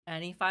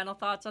Any final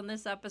thoughts on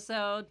this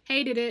episode?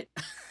 Hated it.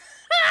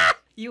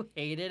 You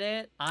hated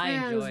it? I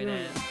Yeah, enjoyed it was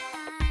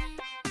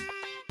it.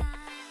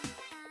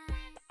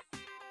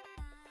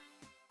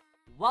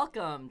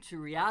 Welcome to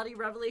Reality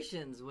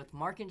Revelations with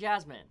Mark and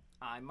Jasmine.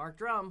 I'm Mark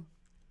Drum.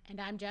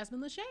 And I'm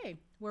Jasmine Lachey,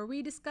 where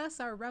we discuss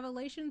our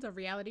revelations of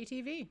reality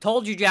TV.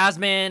 Told you,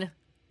 Jasmine.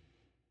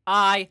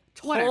 I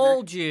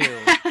told you.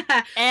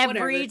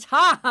 Every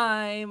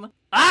time.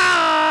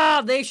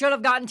 They should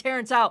have gotten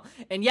Terrence out,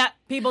 and yet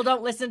people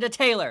don't listen to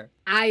Taylor.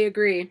 I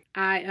agree.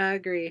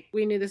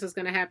 We knew this was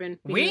going to happen.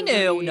 We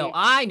knew. No,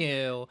 I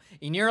knew.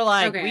 And you're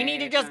like, Okay, we need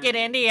to just fine. get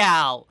Indy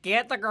out.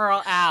 Get the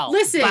girl out.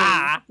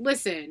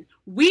 Listen.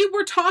 We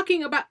were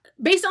talking about,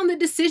 based on the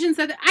decisions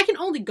that, I can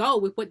only go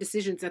with what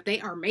decisions that they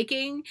are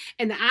making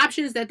and the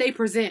options that they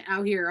present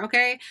out here,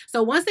 okay?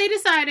 So once they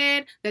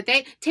decided that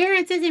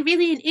Terrence isn't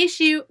really an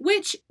issue,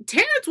 which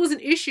Terrence was an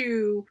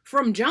issue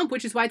from jump,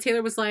 which is why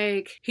Taylor was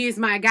like, he's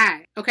my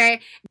guy, okay?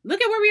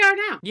 Look at where we are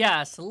now.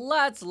 Yes,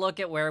 let's look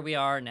at where we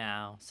are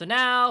now. So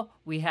now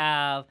we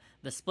have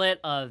the split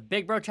of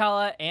Big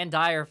Brochella and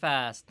Dyer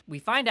Fest. We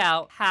find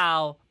out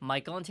how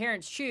Michael and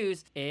Terrence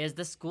choose is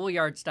the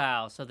schoolyard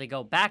style. So they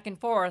go back and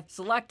forth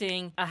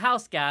selecting a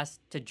house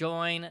guest to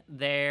join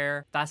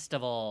their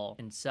festival.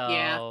 And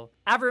so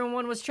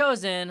everyone was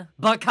chosen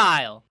but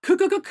Kyle.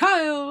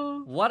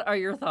 Kyle. What are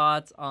your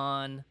thoughts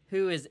on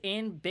who is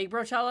in Big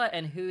Brochella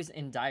and who's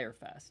in Dyer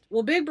Fest?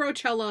 Well, Big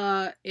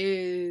Brochella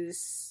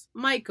is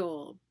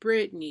Michael,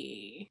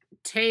 Brittany,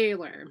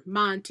 Taylor,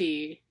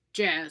 Monty,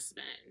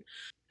 Jasmine.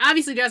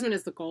 Obviously, Jasmine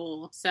is the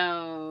goal,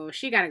 so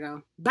she gotta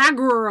go. Bye,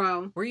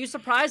 girl. Were you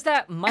surprised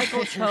that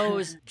Michael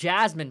chose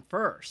Jasmine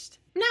first?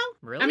 No.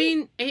 Really? I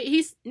mean,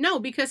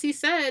 because he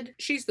said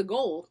she's the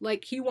goal.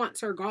 Like, he wants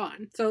her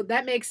gone. So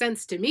that makes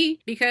sense to me,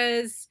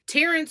 because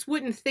Terrence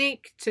wouldn't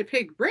think to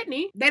pick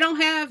Brittany. They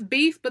don't have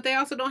beef, but they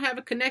also don't have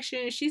a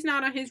connection. She's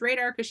not on his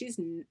radar because she's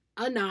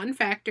a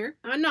non-factor.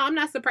 No, I'm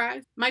not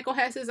surprised. Michael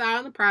has his eye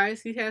on the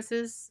prize. He has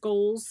his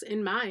goals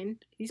in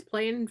mind. He's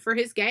playing for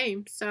his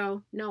game.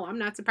 So, no, I'm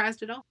not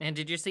surprised at all. And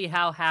did you see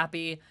how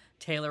happy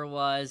Taylor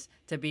was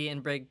to be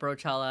in Big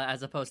Brochella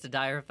as opposed to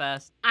Dyer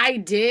Fest? I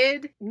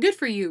did. Good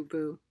for you,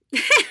 boo.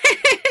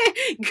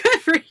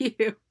 Good for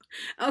you.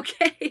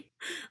 Okay?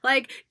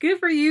 Like, good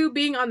for you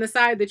being on the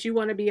side that you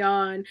want to be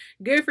on.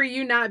 Good for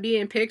you not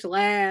being picked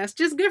last.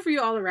 Just good for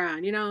you all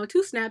around,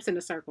 2 snaps in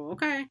a circle,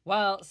 okay?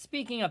 Well,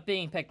 speaking of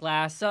being picked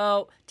last,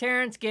 so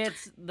Terrence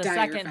gets the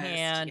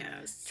second-hand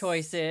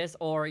choices,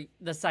 or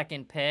the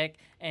second pick,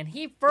 and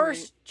he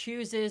first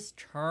chooses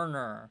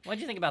Turner. What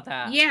do you think about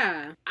that?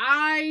 Yeah,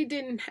 I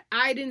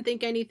didn't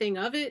think anything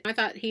of it. I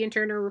thought he and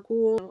Turner were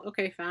cool.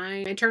 Okay,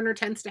 fine. And Turner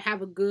tends to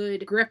have a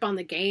good grip on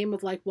the game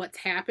of, like, what's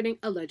happening,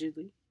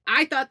 allegedly.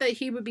 I thought that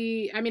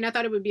I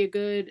thought it would be a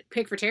good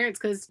pick for Terrence,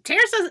 because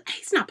Terrence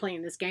he's not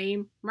playing this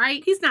game,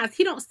 right?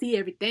 He don't see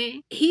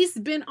everything. He's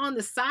been on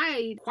the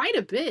side quite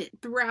a bit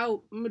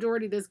throughout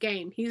majority of this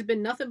game. He's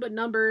been nothing but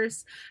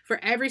numbers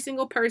for every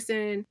single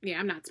person. Yeah,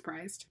 I'm not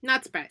surprised.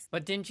 Not surprised.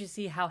 But didn't you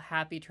see how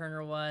happy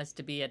Turner was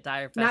to be at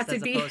Dyer Fest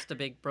opposed to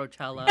Big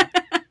Brochella?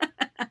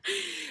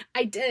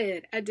 I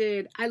did.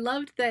 I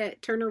loved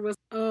that Turner was,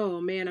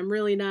 oh man, I'm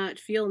really not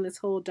feeling this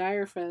whole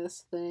Dyer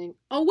Fest thing.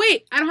 Oh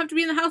wait, I don't have to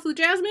be in the house with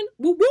Jasmine?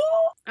 Woo woo!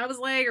 I was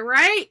like,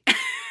 right?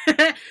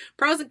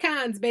 Pros and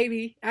cons,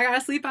 baby. I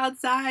gotta sleep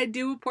outside,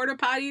 do porta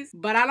potties,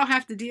 but I don't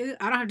have to deal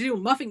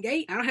with Muffin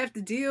Gate. I don't have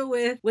to deal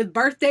with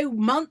birthday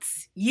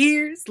months,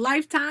 years,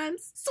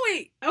 lifetimes.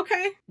 Sweet.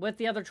 Okay. With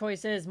the other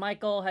choices,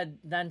 Michael had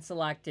then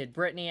selected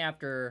Brittany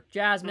after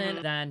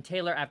Jasmine, then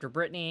Taylor after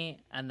Brittany,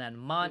 and then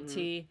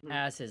Monty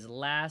as his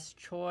last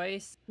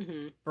choice,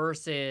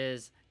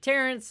 versus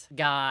Terrence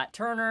got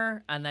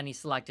Turner, and then he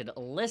selected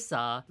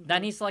Alyssa,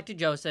 then he selected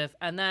Joseph,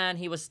 and then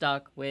he was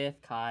stuck with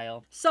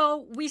Kyle.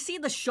 So we see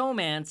the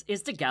showmance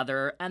is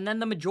together, and then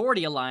the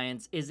majority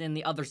alliance is in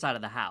the other side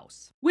of the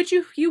house. Which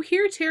you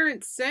hear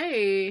Terrence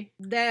say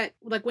that,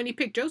 like, when he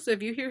picked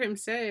Joseph, you hear him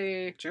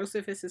say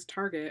Joseph is his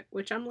target,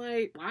 which I'm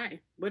like, why?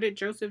 What did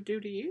Joseph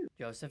do to you?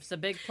 Joseph's a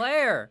big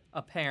player,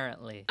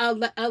 apparently.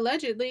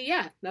 Allegedly,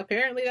 yeah.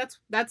 Apparently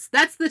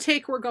that's the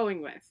take we're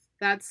going with.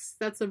 That's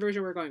the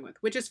version we're going with,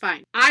 which is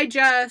fine. I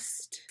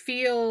just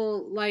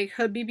feel like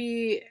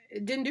Habibi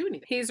didn't do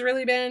anything. He's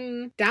really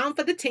been down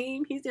for the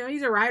team. He's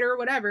a rider or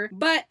whatever.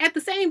 But at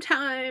the same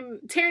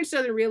time, Terrence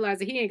doesn't realize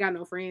that he ain't got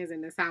no friends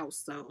in this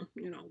house. So,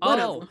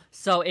 whatever. Oh,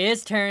 so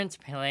is Terrence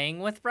playing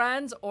with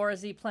friends, or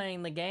is he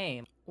playing the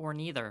game? Or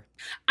neither?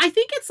 I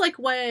think it's like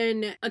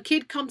when a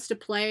kid comes to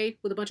play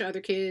with a bunch of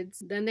other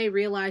kids, then they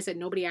realize that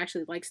nobody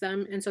actually likes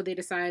them, and so they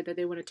decide that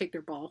they want to take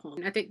their ball home.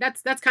 And I think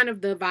that's kind of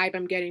the vibe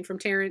I'm getting from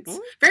Terrence.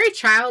 Very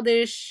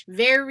childish,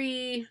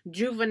 very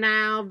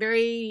juvenile,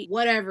 very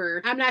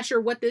whatever. I'm not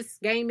sure what this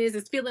game is.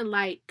 It's feeling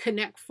like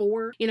Connect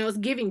 4. It's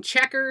giving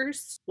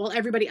checkers while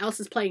everybody else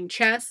is playing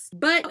chess.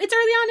 But it's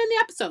early on in the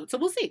episode, so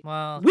we'll see.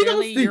 Well,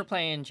 clearly you're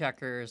playing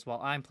checkers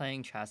while I'm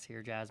playing chess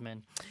here,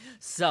 Jasmine.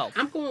 So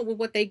I'm going with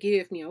what they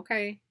give me,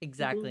 okay?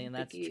 Exactly, and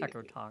that's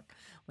checker talk.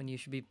 when you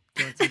should be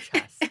doing some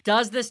chess.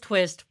 Does this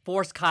twist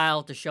force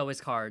Kyle to show his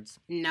cards?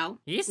 No.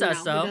 He says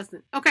It so.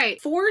 doesn't. Okay,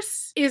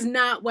 force is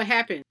not what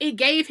happened. It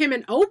gave him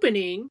an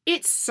opening.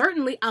 It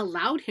certainly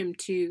allowed him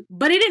to,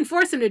 but it didn't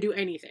force him to do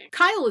anything.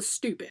 Kyle is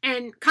stupid.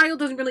 And Kyle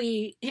doesn't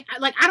really,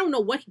 like, I don't know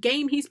what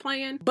game he's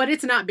playing, but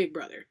it's not Big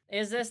Brother.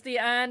 Is this the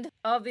end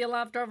of the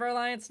Leftover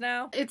Alliance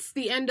now? It's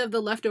the end of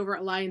the Leftover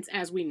Alliance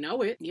as we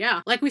know it.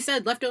 Yeah. Like we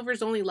said,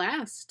 leftovers only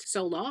last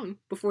so long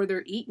before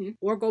they're eaten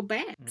or go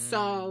bad.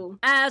 So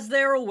as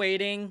they're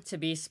waiting to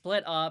be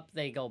split up,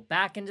 they go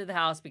back into the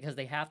house because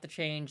they have to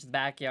change the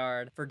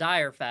backyard for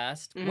Dire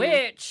Fest,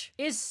 which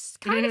is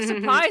kind of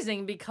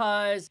surprising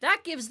because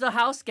that gives the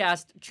house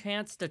guest a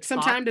chance to some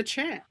talk time to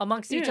chat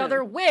amongst each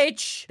other,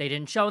 which they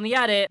didn't show in the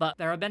edit, but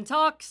there have been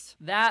talks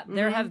that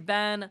there have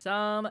been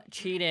some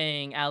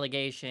cheating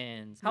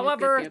allegations.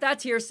 However,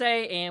 that's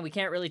hearsay and we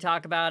can't really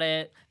talk about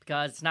it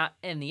because it's not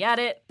in the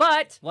edit.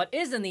 But what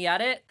is in the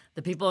edit,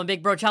 the people in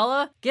Big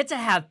Brochella get to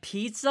have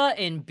pizza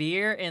and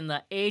beer in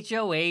the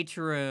HOH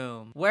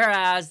room.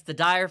 Whereas the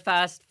Dire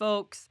Fest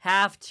folks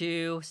have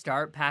to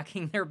start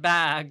packing their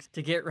bags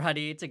to get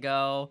ready to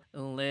go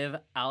live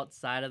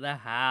outside of the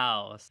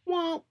house.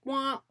 Wah,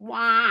 wah,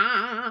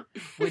 wah.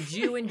 Would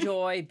you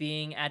enjoy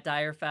being at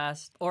Dire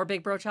Fest or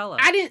Big Brochella?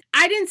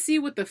 I didn't see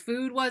what the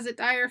food was at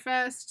Dire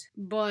Fest,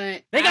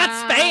 but they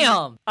got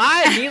Spam.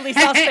 I immediately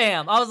saw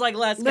Spam. I was like,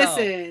 let's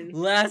go.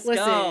 Let's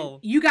go.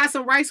 You got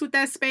some rice with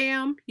that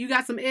Spam. You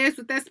got some eggs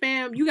with that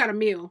Spam. You got a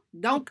meal.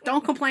 Don't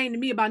complain to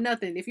me about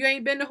nothing. If you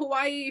ain't been to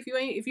Hawaii,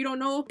 if you don't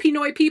know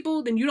Pinoy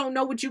people, then you don't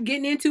know what you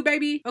getting into,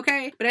 baby.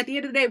 Okay? But at the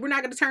end of the day, we're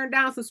not gonna turn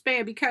down some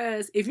Spam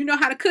because if you know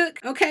how to cook,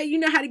 okay, you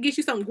know how to get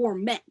you something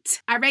gourmet.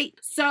 All right?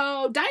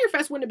 So Dire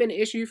Fest wouldn't have been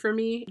an issue for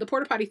me. The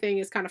porta potty thing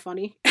is kind of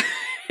funny.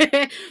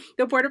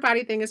 The porta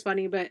potty thing is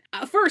funny, but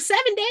for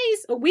 7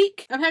 days, a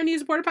week of having to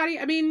use a porta potty,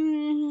 I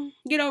mean,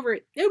 get over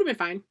it. It would have been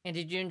fine. And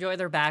did you enjoy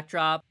their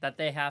backdrop that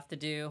they have to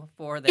do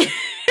for their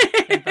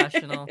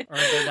confessional or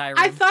their diary?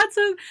 I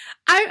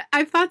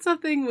thought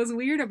something was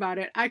weird about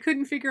it. I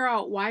couldn't figure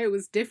out why it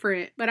was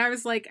different, but I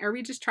was like, are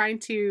we just trying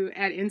to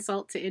add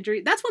insult to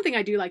injury? That's one thing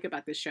I do like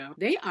about this show.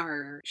 They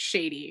are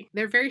shady.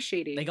 They're very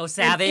shady. They go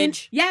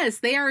savage. Yes,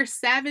 they are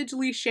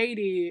savagely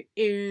shady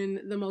in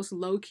the most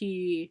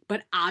low-key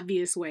but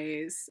obvious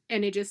ways.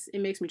 And it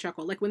makes me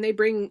chuckle. Like when they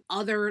bring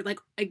other like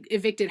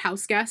evicted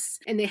house guests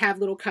and they have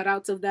little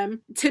cutouts of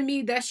them. To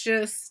me, that's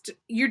just,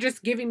 you're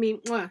just giving me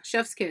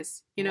chef's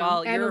kiss. You know,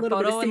 well, and your a little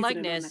photo bit of and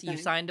likeness you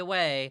signed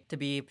away to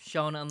be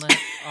shown on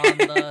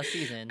the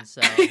season.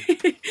 So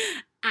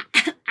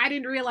I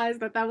didn't realize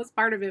that was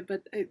part of it,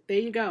 but there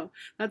you go.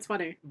 That's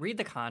funny. Read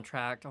the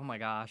contract. Oh my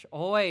gosh.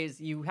 Always,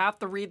 you have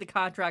to read the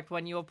contract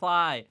when you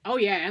apply. Oh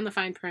yeah, and the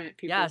fine print,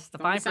 people. Yes, the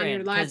fine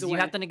print, because you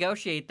have to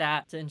negotiate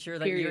that to ensure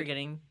that you're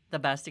getting the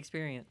best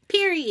experience.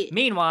 Period.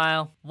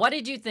 Meanwhile, what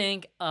did you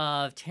think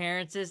of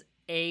Terrence's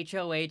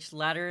HOH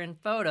letter and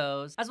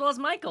photos, as well as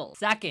Michael's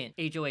second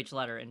HOH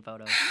letter and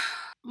photos?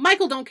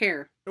 Michael don't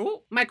care. Ooh.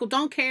 Michael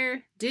don't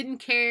care, didn't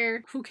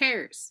care, who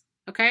cares?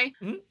 Okay?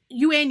 Mm-hmm.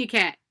 You and your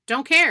cat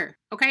don't care.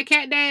 Okay,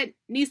 cat dad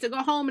needs to go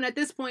home, and at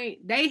this point,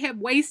 they have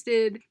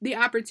wasted the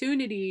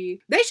opportunity.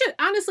 They should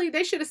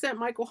have sent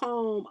Michael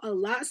home a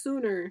lot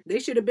sooner. They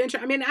should have been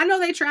I mean, I know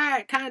they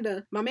tried,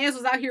 kinda. My man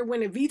was out here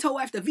winning veto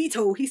after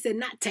veto. He said,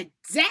 not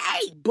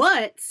today,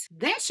 but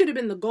that should have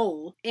been the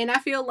goal. And I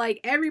feel like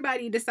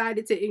everybody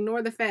decided to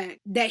ignore the fact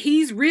that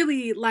he's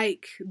really,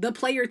 like, the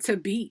player to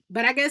beat.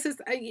 But I guess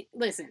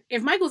listen,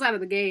 if Michael's out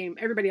of the game,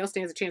 everybody else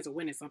stands a chance of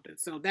winning something.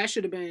 So that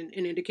should have been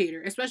an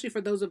indicator, especially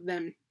for those of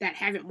them that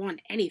haven't won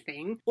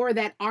anything. Or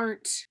that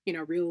aren't,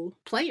 real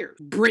players.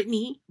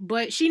 Brittany,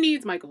 but she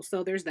needs Michael,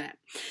 so there's that.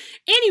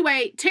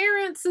 Anyway,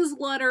 Terrence's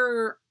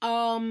letter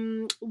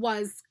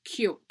was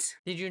cute.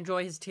 Did you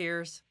enjoy his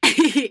tears?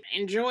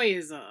 Enjoy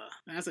is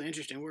that's an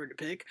interesting word to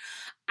pick.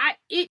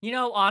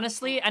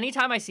 Honestly,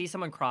 anytime I see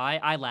someone cry,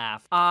 I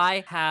laugh.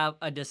 I have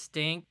a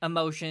distinct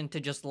emotion to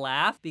just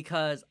laugh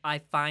because I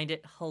find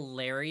it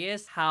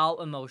hilarious how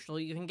emotional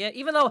you can get.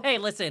 Even though, hey,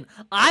 listen,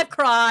 I've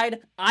cried.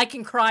 I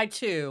can cry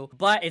too.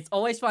 But it's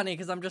always funny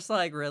because I'm just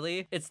like,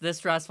 really? It's this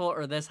stressful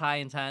or this high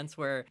intense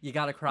where you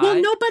gotta cry? Well,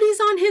 nobody's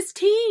on his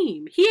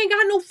team. He ain't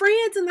got no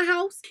friends in the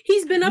house.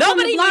 He's been up on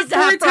the block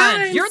 4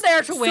 times. You're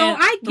there to win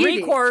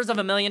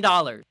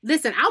 $750,000.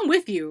 Listen, I'm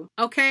with you,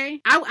 okay?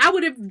 I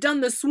would have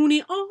done the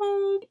swoony,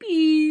 oh,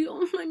 baby,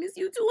 oh, I miss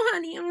you too,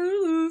 honey.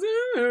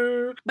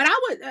 But I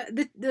would,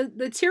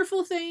 the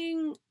tearful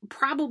thing,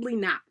 probably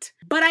not.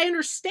 But I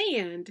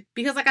understand,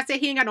 because like I said,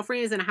 he ain't got no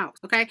friends in the house,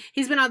 okay?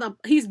 He's been on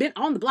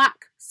the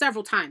block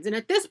several times. And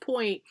at this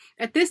point,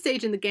 at this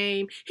stage in the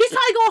game, he's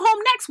probably going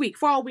home next week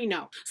for all we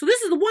know. So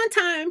this is the one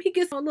time he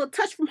gets a little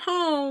touch from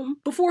home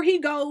before he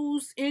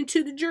goes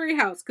into the jury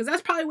house, because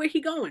that's probably where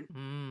he going.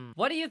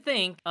 What do you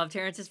think of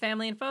Terrence's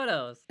family and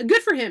photos?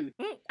 Good for him.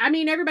 I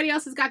mean, everybody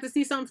else has got to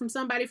see something from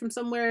somebody from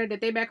somewhere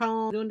that they back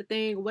home doing the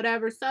thing or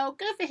whatever. So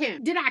good for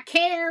him. Did I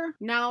care?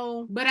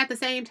 No. But at the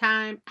same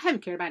time, I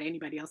haven't cared about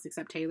anybody else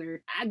except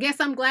Taylor. I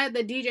guess I'm glad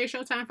that DJ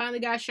Showtime finally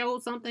got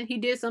showed something. He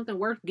did something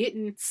worth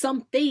getting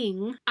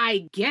something,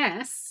 I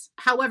guess.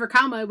 However,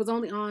 it was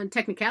only on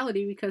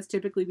technicality because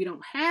typically we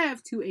don't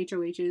have 2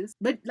 HOHs.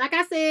 But like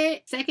I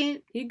said,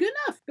 second, he good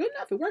enough. Good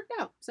enough. It worked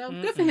out. So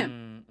good for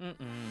him.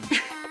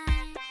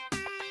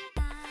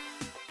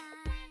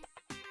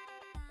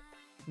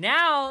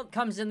 Now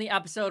comes in the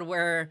episode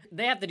where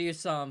they have to do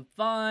some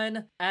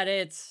fun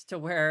edits to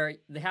where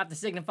they have to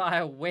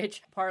signify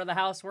which part of the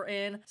house we're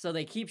in. So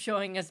they keep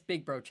showing us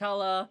Big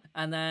Brochella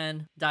and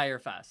then Dire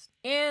Fest.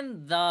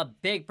 In the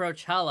Big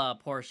Brochella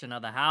portion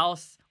of the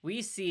house,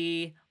 we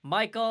see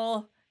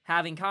Michael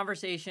having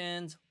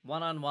conversations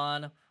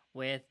one-on-one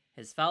with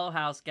his fellow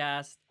house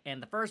guest.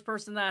 And the first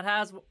person that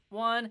has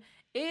one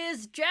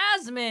is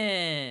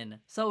Jasmine.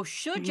 So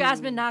should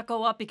Jasmine not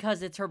go up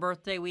because it's her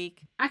birthday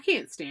week? I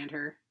can't stand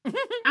her.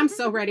 I'm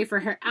so ready for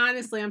her.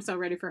 Honestly, I'm so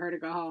ready for her to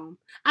go home.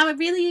 I would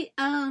really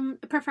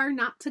prefer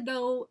not to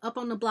go up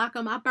on the block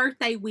on my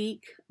birthday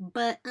week,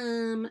 but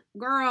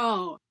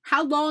girl,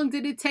 how long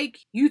did it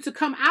take you to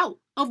come out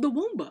of the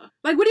womb?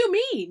 Like, what do you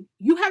mean?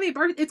 You have a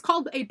birth, it's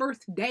called a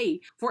birthday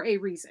for a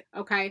reason,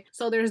 okay?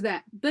 So there's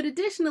that. But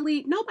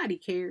additionally, nobody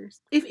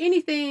cares. If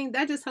anything,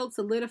 that just helps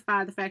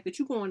solidify the fact that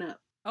you're going up.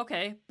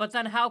 Okay, but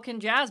then how can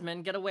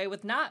Jasmine get away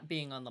with not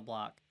being on the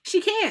block?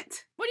 She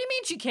can't. What do you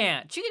mean she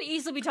can't? She could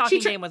easily be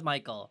talking game with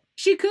Michael.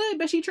 She could,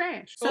 but she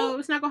trashed. So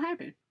it's not gonna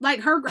happen.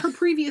 Like, her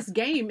previous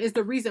game is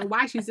the reason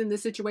why she's in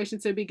this situation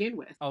to begin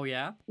with. Oh,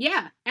 yeah?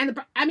 Yeah. And,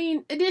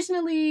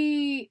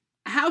 additionally,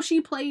 how she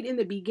played in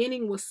the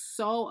beginning was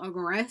so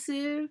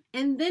aggressive,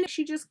 and then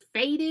she just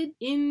faded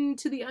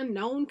into the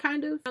unknown,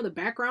 kind of. The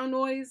background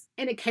noise,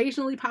 and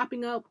occasionally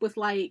popping up with,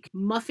 like,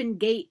 Muffin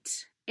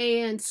Gate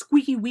and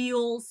squeaky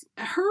wheels.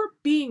 Her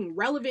being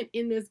relevant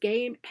in this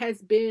game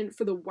has been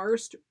for the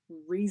worst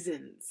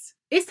reasons.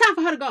 It's time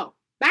for her to go.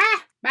 Bye!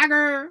 Bye,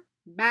 girl.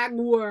 Bye,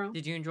 girl.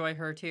 Did you enjoy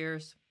her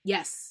tears?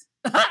 Yes.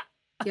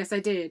 Yes, I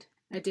did.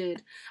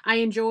 I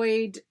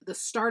enjoyed the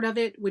start of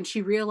it when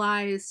she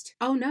realized,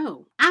 oh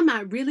no, I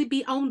might really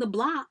be on the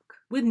block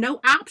with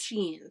no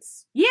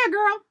options. Yeah,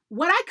 girl.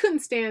 What I couldn't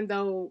stand,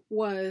 though,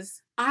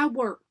 was I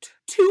worked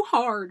too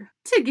hard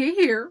to get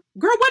here.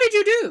 Girl, what did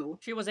you do?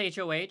 She was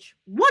HOH.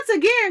 Once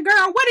again,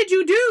 girl, what did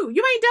you do?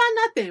 You ain't done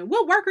nothing.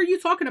 What work are you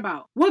talking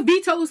about? What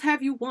vetoes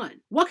have you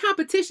won? What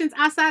competitions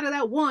outside of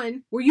that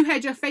one where you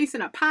had your face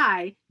in a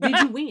pie did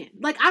you win?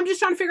 Like, I'm just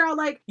trying to figure out,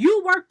 like,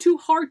 you worked too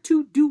hard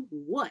to do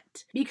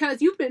what?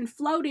 Because you've been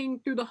floating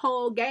through the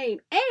whole game,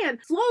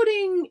 and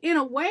floating in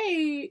a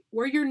way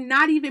where you're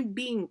not even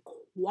being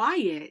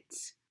quiet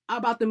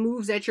about the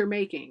moves that you're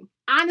making.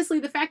 Honestly,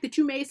 the fact that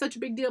you made such a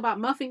big deal about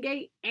Muffin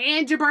Gate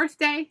and your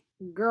birthday,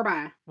 girl,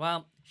 bye.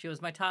 Well, she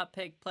was my top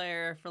pick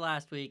player for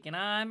last week, and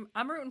I'm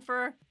rooting for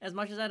her as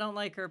much as I don't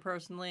like her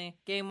personally,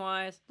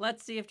 game-wise.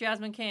 Let's see if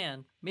Jasmine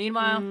can.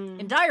 Meanwhile,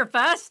 in Dire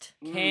Fest,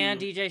 can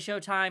DJ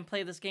Showtime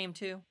play this game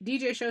too?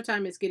 DJ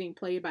Showtime is getting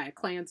played by a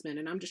Klansman,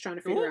 and I'm just trying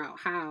to figure out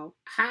how.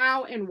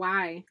 How and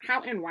why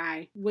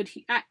would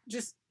he...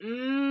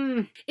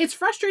 It's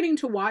frustrating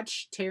to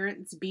watch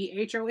Terrence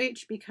be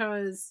HOH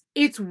because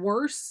it's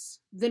worse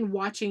than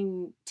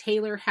watching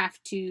Taylor have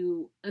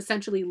to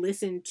essentially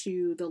listen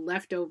to the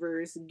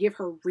leftovers give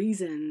her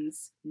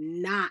reasons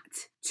not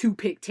to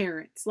pick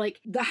Terrence. Like,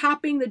 the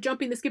hopping, the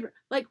jumping, the skipping.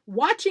 Like,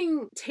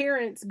 watching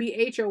Terrence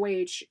be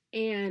HOH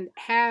and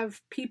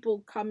have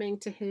people coming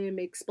to him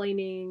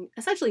explaining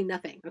essentially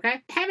nothing,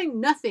 okay?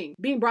 Having nothing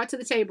being brought to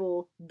the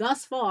table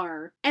thus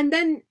far, and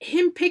then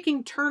him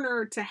picking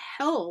Turner to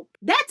help.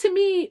 That, to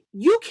me,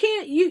 you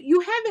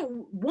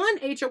haven't won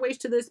HOH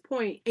to this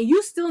point, and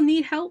you still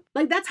need help.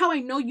 Like, that's how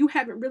I know you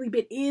haven't really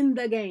been in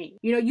the game.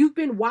 You know, you've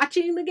been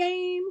watching the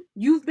game,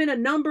 you've been a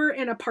number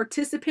and a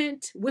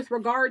participant with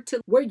regard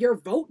to where your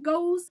vote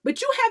goes,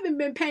 but you haven't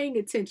been paying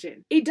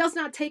attention. It does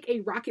not take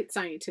a rocket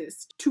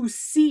scientist to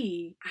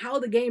see how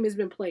the game has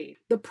been played.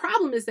 The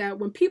problem is that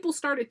when people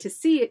started to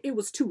see it, it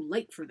was too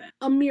late for them.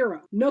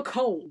 Amira,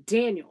 Nicole,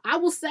 Daniel. I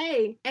will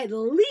say, at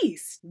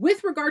least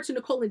with regard to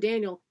Nicole and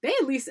Daniel, they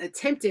at least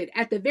attempted.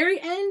 At the very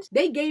end,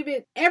 they gave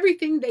it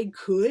everything they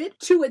could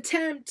to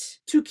attempt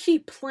to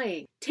keep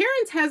playing.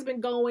 Terrence has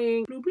been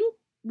going blue, blue,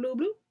 blue,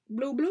 blue,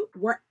 blue, blue,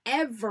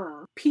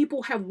 wherever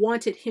people have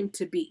wanted him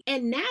to be.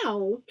 And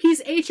now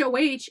he's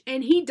HOH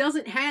and he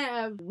doesn't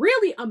have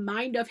really a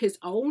mind of his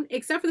own,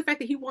 except for the fact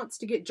that he wants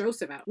to get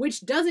Joseph out,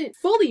 which doesn't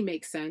fully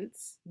make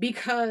sense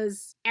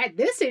because at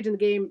this stage in the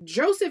game,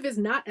 Joseph is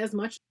not as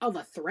much of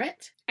a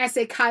threat as,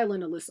 say, Kyle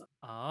and Alyssa.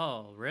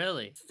 Oh,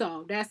 really?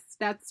 So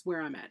that's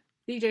where I'm at.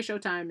 DJ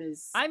Showtime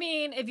is... I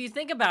mean, if you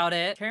think about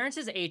it,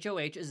 Terrence's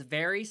HOH is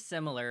very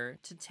similar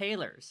to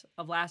Taylor's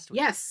of last week.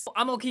 Yes.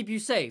 I'm gonna keep you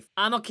safe.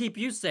 I'm gonna keep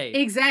you safe.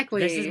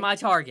 Exactly. This is my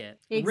target.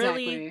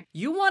 Exactly. Really?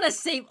 You want to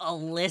save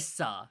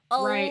Alyssa.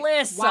 Right.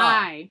 Alyssa.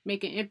 Why?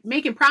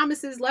 Making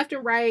promises left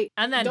and right.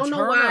 And then don't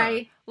Turner. know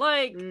why.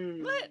 Like,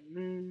 what?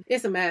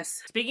 It's a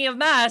mess. Speaking of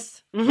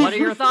mess, what are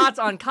your thoughts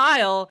on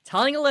Kyle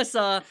telling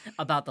Alyssa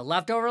about the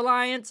leftover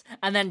alliance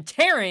and then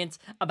Terrence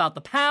about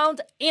the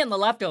pound and the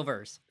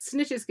leftovers?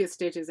 Snitches get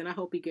stitches, and I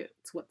hope he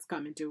gets what's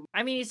coming to him.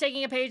 I mean, he's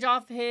taking a page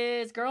off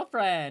his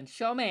girlfriend,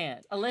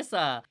 showmance,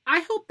 Alyssa.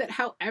 I hope that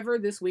however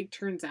this week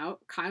turns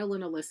out, Kyle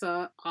and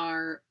Alyssa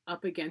are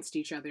up against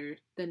each other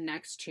the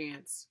next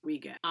chance we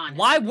get. Honestly.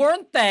 Why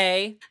weren't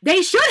they?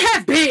 They should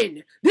have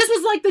been! This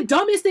was like the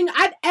dumbest thing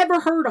I've ever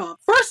heard of.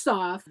 First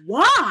off,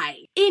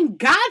 why? In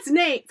God's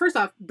name. First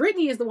off,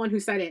 Brittany is the one who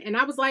said it. And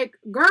I was like,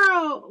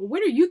 girl,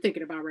 what are you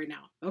thinking about right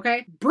now?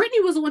 Okay?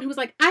 Brittany was the one who was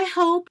like, I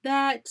hope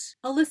that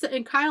Alyssa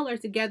and Kyle are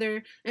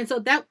together. And so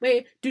that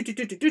way,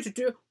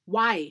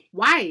 Why?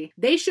 Why?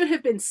 They should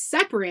have been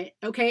separate,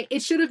 okay?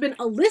 It should have been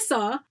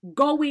Alyssa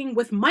going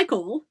with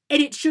Michael,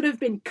 and it should have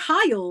been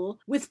Kyle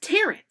with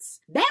Terrence.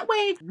 That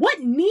way,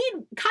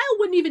 Kyle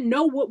wouldn't even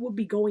know what would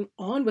be going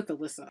on with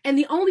Alyssa. And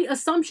the only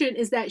assumption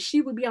is that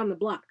she would be on the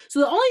block. So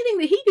the only thing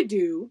that he could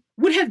do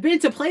would have been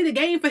to play the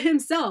game for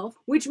himself,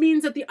 which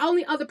means that the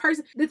only other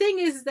person... The thing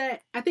is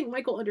that I think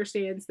Michael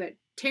understands that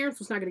Terrence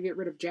was not going to get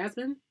rid of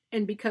Jasmine.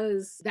 And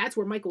because that's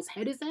where Michael's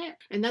head is at,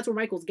 and that's where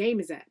Michael's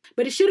game is at.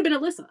 But it should have been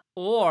Alyssa.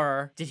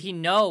 Or did he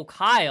know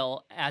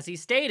Kyle, as he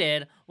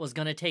stated, was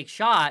going to take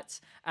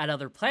shots at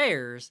other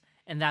players,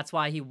 and that's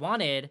why he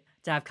wanted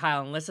to have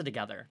Kyle and Alyssa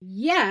together?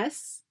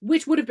 Yes,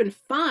 which would have been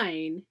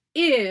fine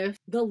if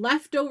the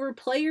leftover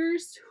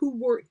players who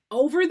were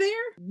over there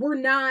were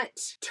not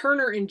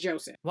Turner and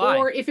Joseph. Why?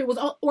 Or if it was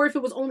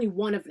only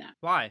one of them.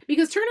 Why?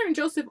 Because Turner and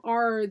Joseph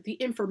are the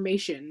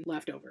information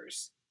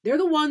leftovers. They're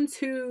the ones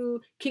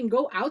who can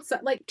go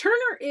outside. Like,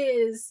 Turner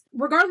is,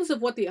 regardless of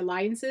what the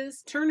alliance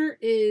is, Turner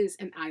is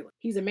an island.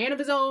 He's a man of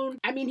his own.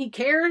 I mean, he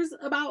cares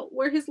about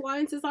where his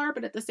alliances are,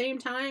 but at the same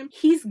time,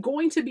 he's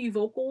going to be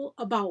vocal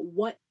about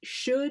what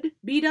should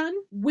be done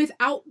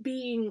without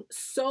being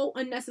so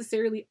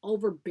unnecessarily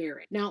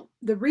overbearing. Now,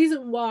 the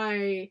reason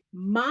why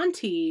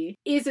Monty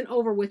isn't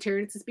over with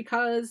Terrence is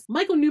because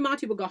Michael knew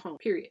Monty would go home,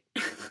 period.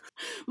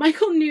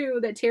 Michael knew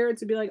that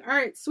Terrence would be like, all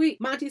right, sweet,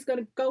 Monty's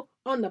gonna go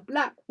on the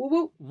block. Woo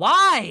woo.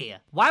 Why?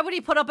 Why would he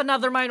put up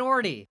another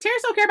minority?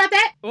 Terrence don't care about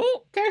that. Ooh.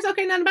 Terrence don't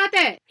care nothing about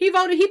that. He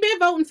been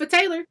voting for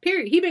Taylor,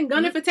 period. He been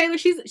gunning for Taylor.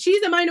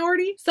 She's a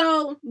minority.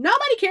 So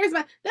nobody cares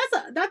about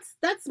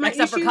that's my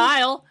Except issue. for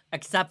Kyle.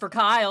 Except for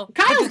Kyle.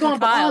 Kyle's going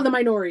for all the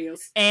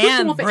minorities. And He's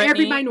going for Brittany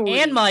every minority.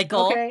 and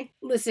Michael. Okay.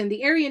 Listen,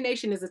 the Aryan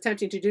Nation is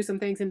attempting to do some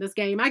things in this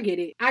game. I get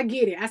it.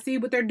 I see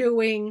what they're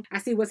doing. I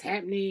see what's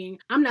happening.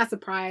 I'm not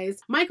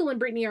surprised. Michael and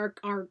Brittany are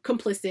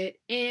complicit.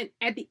 And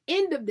at the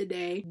end of the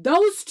day,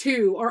 those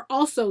two are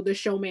also the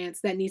showmance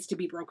that needs to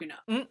be broken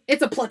up.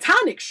 It's a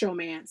platonic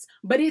showmance,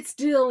 but it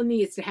still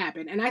needs to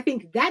happen. And I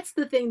think that's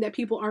the thing that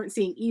people aren't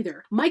seeing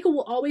either. Michael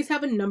will always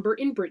have a number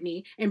in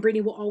Brittany, and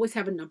Brittany will always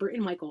have a number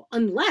in Michael,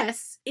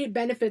 unless it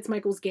benefits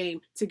Michael's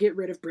game to get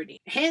rid of Brittany.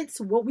 Hence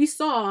what we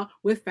saw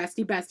with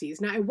Festy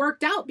Besties. Now, it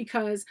worked out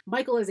because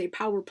Michael is a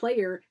power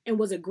player and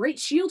was a great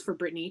shield for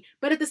Brittany,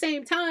 but at the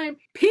same time,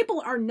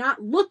 people are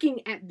not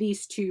looking at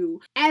these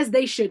two as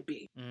they should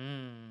be.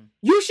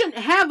 You shouldn't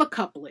have a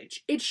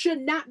couplage. It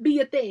should not be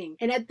a thing.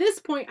 And at this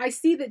point, I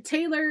see that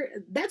Taylor,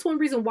 that's one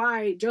reason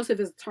why Joseph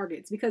is a target.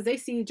 It's because they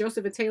see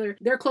Joseph and Taylor,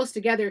 they're close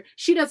together.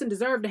 She doesn't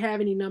deserve to have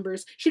any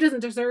numbers. She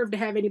doesn't deserve to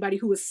have anybody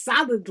who has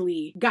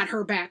solidly got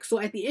her back. So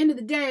at the end of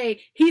the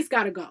day, he's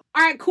got to go. All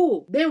right,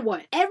 cool. Then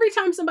what? Every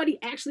time somebody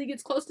actually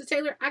gets close to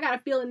Taylor, I got a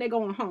feeling they're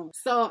going home.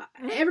 So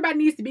everybody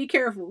needs to be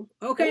careful.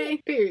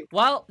 Okay? Period.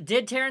 Well,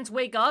 did Terrence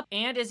wake up,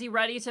 and is he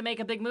ready to make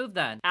a big move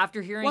then,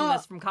 after hearing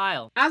this from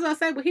Kyle? As I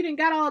said, he didn't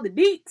got all the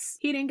deets.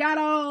 He didn't got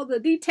all the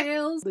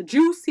details, the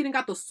juice. He didn't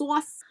got the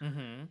sauce.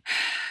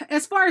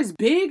 As far as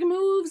big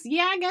moves,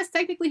 yeah, I guess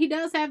technically he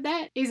does have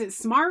that. Is it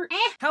smart?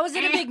 How is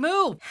it a big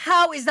move?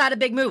 How is that a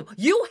big move?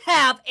 You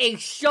have a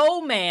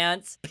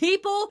showmance,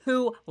 people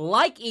who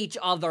like each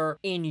other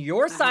in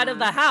your side of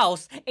the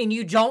house, and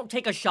you don't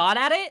take a shot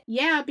at it?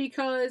 Yeah,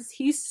 because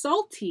he's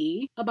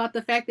salty about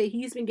the fact that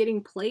he's been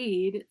getting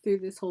played through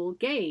this whole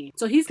game.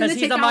 So he's going to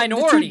take out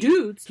the two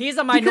dudes. He's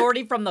a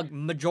minority from the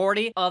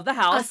majority of the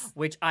house,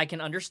 which I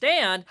can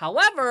understand.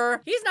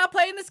 However, he's not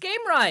playing this game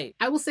right.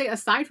 I will say,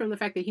 aside from the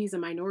fact that he's a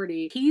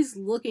minority, he's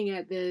looking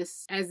at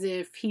this as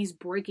if he's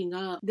breaking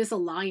up this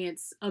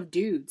alliance of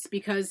dudes,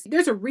 because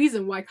there's a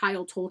reason why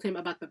Kyle told him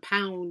about the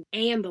pound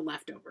and the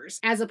leftovers,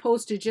 as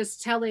opposed to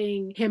just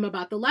telling him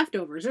about the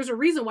leftovers. There's a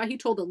reason why he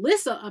told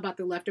Alyssa about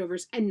the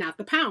leftovers and not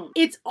the pound.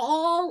 It's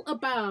all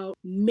about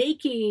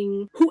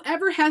making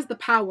whoever has the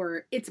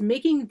power, it's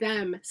making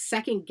them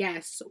second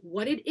guess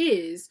what it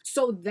is,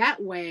 so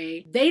that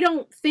way they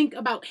don't think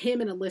about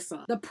him and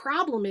Alyssa. The problem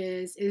problem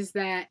is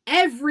that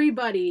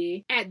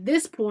everybody at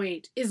this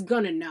point is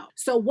gonna know.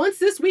 So once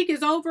this week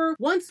is over,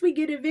 once we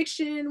get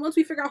eviction, once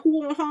we figure out who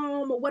went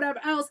home or whatever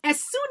else, as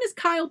soon as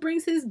Kyle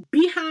brings his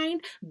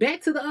behind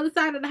back to the other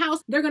side of the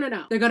house, they're gonna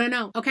know. They're gonna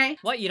know, okay?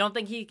 What, you don't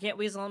think he can't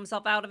weasel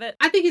himself out of it?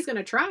 I think he's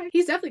gonna try.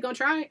 He's definitely gonna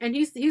try, and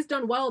he's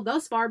done well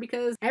thus far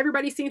because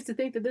everybody seems to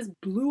think that this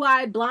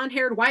blue-eyed,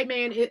 blonde-haired white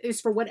man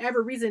is for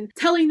whatever reason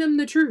telling them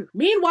the truth.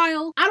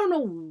 Meanwhile, I don't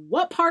know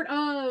what part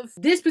of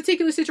this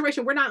particular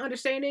situation we're not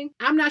understanding.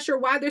 I'm not sure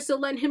why they're still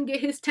letting him get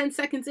his 10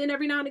 seconds in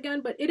every now and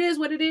again, but it is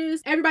what it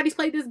is. Everybody's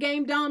played this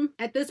game dumb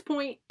at this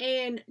point,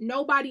 and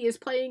nobody is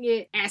playing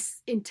it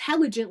as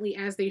intelligently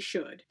as they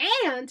should.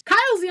 And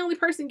Kyle's the only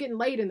person getting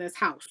laid in this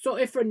house. So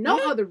if for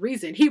no other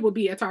reason, he will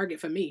be a target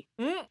for me.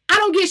 I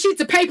don't get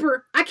sheets of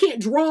paper. I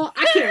can't draw.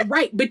 I can't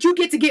write, but you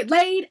get to get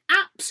laid.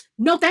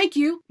 No, thank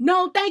you.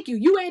 No, thank you.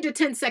 You ended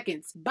 10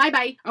 seconds.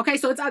 Bye-bye. Okay,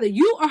 so it's either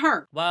you or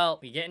her. Well,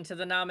 we get into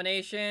the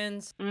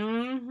nominations.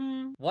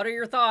 Mm-hmm. What are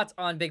your thoughts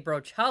on Big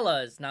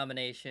Brochella's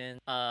nomination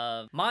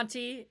of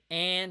Monty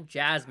and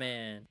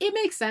Jasmine? It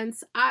makes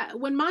sense.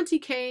 When Monty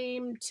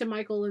came to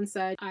Michael and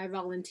said, I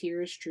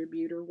volunteer as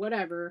tribute or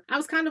whatever, I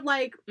was kind of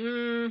like,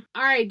 all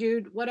right,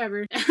 dude,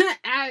 whatever.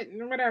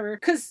 Whatever.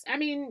 Because, I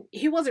mean,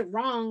 he wasn't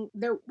wrong.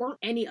 There weren't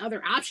any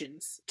other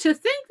options. To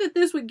think that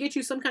this would get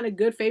you some kind of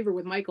good favor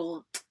with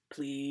Michael,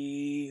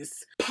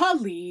 please.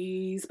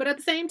 But at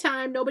the same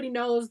time, nobody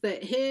knows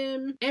that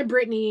him and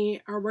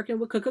Brittany are working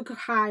with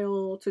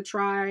Kyle to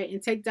try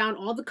and take down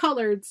all the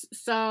coloreds.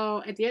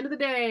 So at the end of the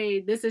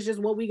day, this is just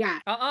what we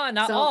got.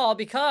 Not all,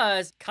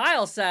 because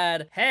Kyle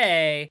said,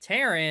 hey,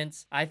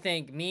 Terrence, I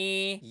think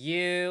me,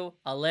 you,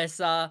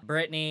 Alyssa,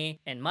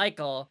 Brittany, and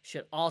Michael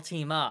should all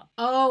team up.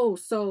 Oh,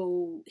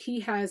 so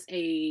he has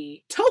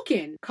a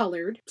token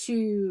colored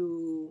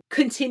to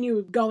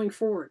continue going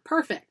forward.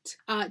 Perfect.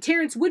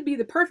 Terrence would be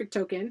the perfect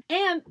token,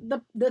 and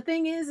the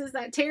thing is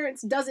that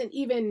Terrence doesn't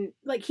even,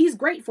 like, he's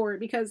great for it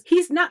because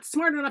he's not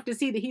smart enough to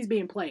see that he's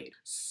being played.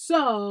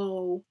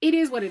 So it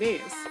is what it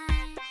is.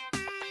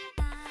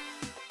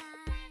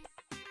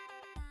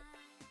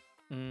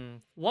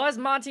 Was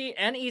Monty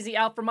and Easy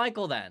out for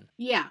Michael then?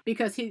 Yeah,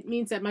 because it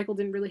means that Michael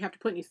didn't really have to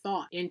put any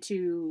thought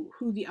into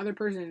who the other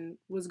person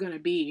was gonna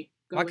be.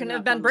 Why couldn't it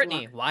have been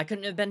Brittany? Why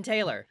couldn't it have been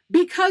Taylor?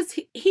 Because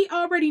he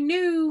already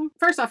knew,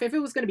 first off, if it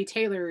was going to be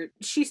Taylor,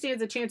 she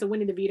stands a chance of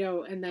winning the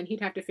veto, and then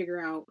he'd have to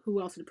figure out who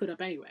else to put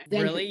up anyway.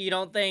 Really? You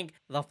don't think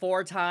the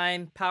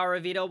 4-time Power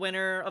of Veto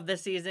winner of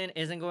this season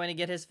isn't going to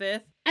get his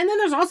 5th? And then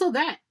there's also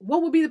that.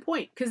 What would be the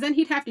point? Because then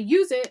he'd have to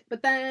use it,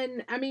 but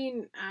then, I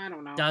mean, I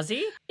don't know. Does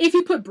he? If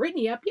he put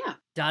Brittany up, yeah.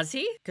 Does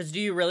he? Because do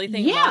you really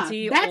think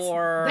Monty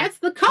or that's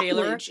the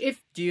Taylor? Taylor?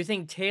 Do you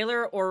think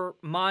Taylor or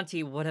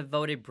Monty would have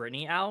voted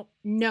Brittany out?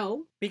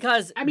 No.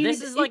 Because I mean,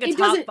 this is like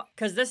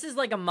because this is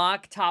like a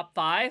mock top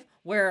 5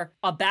 where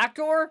a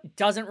backdoor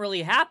doesn't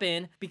really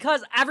happen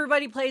because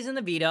everybody plays in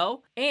the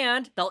veto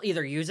and they'll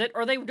either use it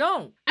or they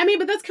don't. I mean,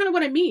 but that's kind of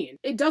what I mean.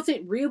 It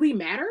doesn't really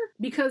matter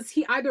because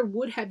he either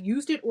would have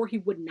used it or he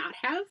would not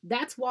have.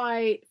 That's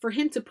why for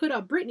him to put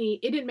up Brittany,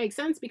 it didn't make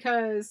sense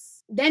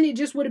because then it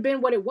just would have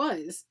been what it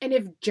was. And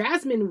if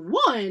Jasmine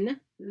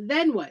won,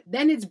 then what?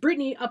 Then it's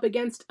Brittany up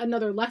against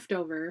another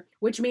leftover,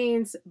 which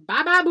means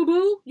bye-bye,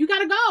 boo-boo, you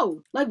gotta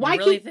go. Like, why you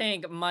really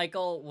think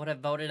Michael would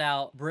have voted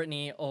out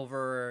Brittany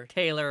over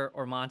Taylor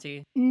or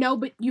Monty? No,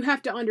 but you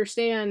have to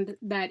understand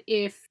that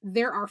if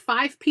there are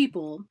 5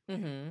 people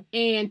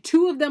and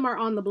 2 of them are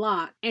on the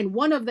block and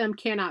 1 of them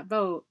cannot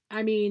vote,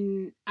 I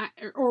mean,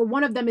 or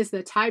one of them is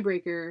the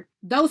tiebreaker.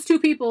 Those 2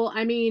 people,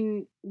 I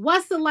mean,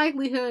 what's the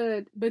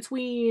likelihood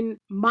between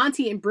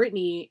Monty and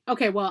Brittany?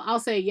 Okay, well,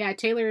 I'll say, yeah,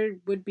 Taylor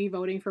would be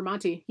voting for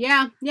Monty.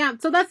 Yeah.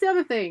 So that's the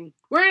other thing.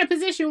 We're in a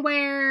position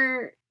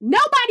where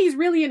nobody's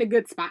really in a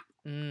good spot.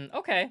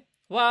 Okay.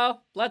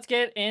 Well, let's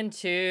get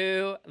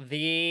into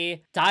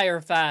the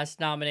Dire Fest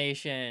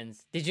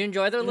nominations. Did you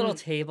enjoy their little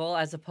table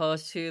as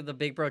opposed to the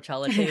Big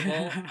Brochella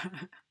table?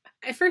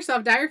 First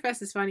off, Dire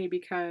Fest is funny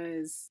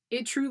because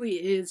it truly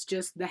is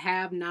just the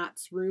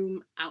have-nots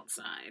room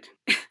outside.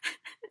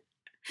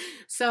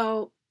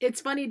 So it's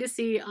funny to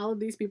see all of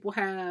these people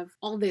have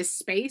all this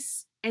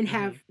space and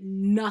have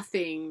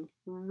nothing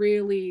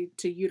really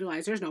to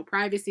utilize. There's no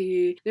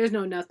privacy. There's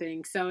no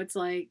nothing. So it's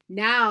like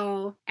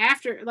now,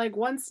 after, like,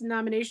 once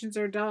nominations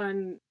are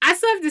done, I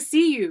still have to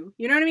see you.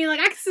 You know what I mean? Like,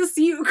 I can still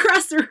see you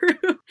across the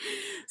room.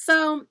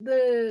 So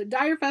the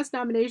Dire Fest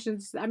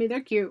nominations, I mean,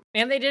 they're cute.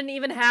 And they didn't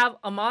even have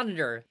a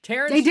monitor.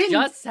 Terrence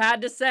just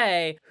had to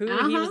say who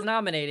he was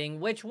nominating,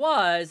 which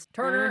was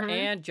Turner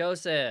and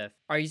Joseph.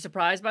 Are you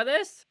surprised by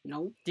this?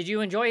 No. Did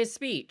you enjoy his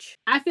speech?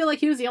 I feel like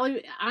he was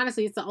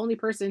honestly, it's the only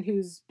person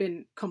who's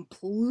been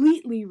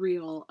completely real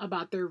real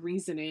about their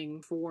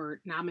reasoning for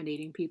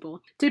nominating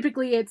people.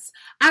 Typically it's,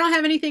 I don't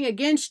have anything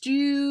against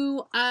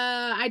you.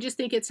 I just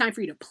think it's time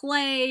for you to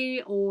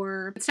play,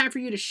 or it's time for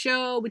you to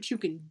show what you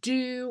can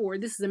do, or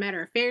this is a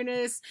matter of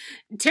fairness.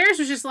 Terrence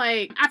was just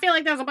like, I feel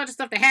like there was a bunch of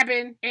stuff that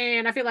happened,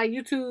 and I feel like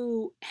you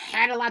two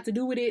had a lot to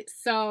do with it.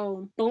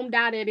 So boom,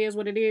 dot, it is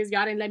what it is.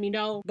 Y'all didn't let me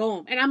know.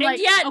 Boom. And I'm like,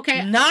 yet,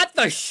 okay. Not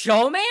the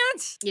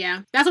showmance?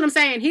 Yeah, that's what I'm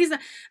saying. He's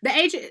the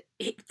agent.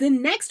 The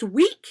next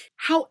week,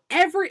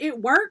 however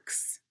it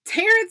works,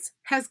 Terrence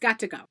has got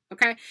to go,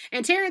 okay?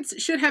 And Terrence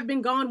should have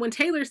been gone when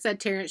Taylor said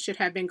Terrence should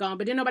have been gone,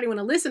 but didn't nobody want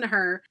to listen to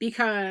her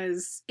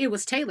because it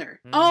was Taylor.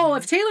 Mm-hmm. Oh,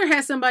 if Taylor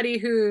has somebody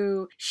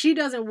who she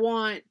doesn't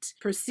want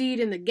proceed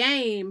in the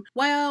game,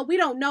 well, we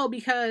don't know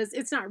because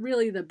it's not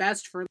really the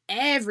best for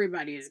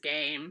everybody's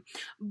game.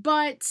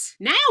 But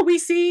now we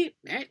see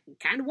it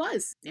kind of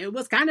was. It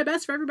was kind of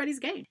best for everybody's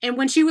game. And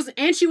when she was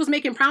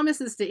making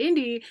promises to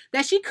Indy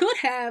that she could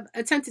have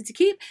attempted to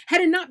keep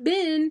had it not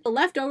been the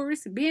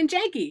leftovers being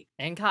janky.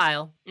 And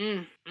Kyle.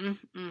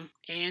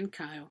 And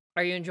Kyle.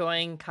 Are you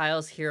enjoying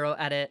Kyle's hero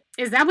edit?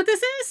 Is that what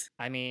this is?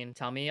 I mean,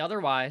 tell me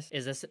otherwise.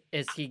 Is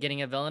he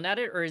getting a villain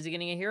edit or is he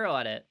getting a hero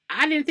edit?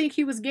 I didn't think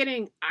he was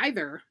getting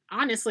either.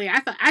 Honestly,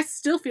 I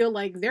still feel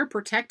like they're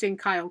protecting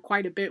Kyle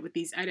quite a bit with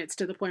these edits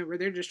to the point where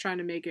they're just trying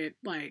to make it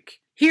like,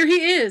 here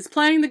he is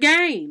playing the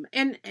game.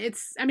 And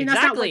it's, I mean,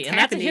 that's not what's happening.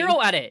 That's a hero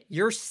edit.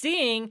 You're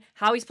seeing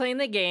how he's playing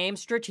the game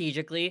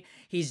strategically.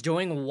 He's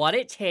doing what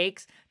it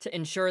takes to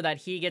ensure that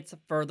he gets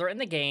further in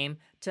the game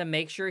to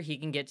make sure he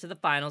can get to the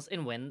finals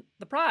and win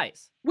the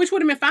prize. Which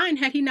would have been fine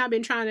had he not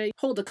been trying to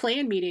hold a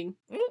clan meeting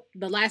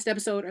the last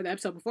episode or the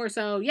episode before.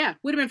 So yeah,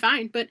 would have been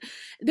fine. But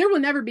there will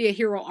never be a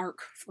hero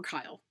arc for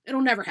Kyle.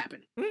 It'll never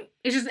happen.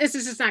 It's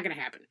just not going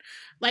to happen.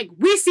 Like,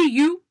 we see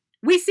you.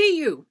 We see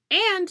you.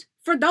 And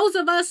for those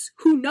of us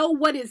who know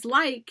what it's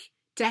like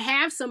to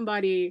have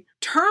somebody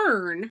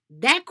turn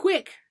that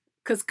quick,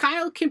 because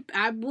Kyle can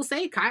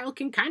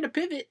kind of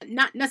pivot,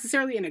 not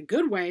necessarily in a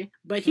good way,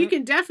 but he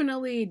can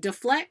definitely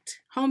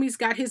deflect. Homie's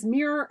got his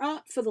mirror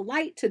up for the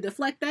light to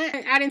deflect that.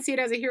 I didn't see it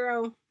as a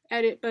hero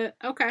edit, but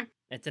okay.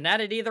 It's an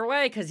edit either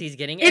way because he's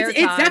getting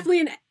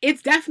airtime.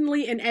 It's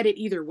definitely an edit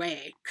either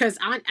way. Because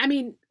I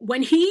mean,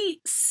 when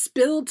he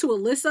spilled to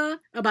Alyssa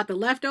about the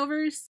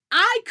leftovers,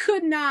 I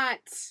could not.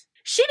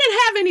 She didn't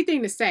have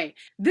anything to say.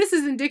 This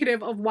is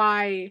indicative of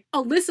why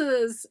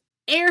Alyssa's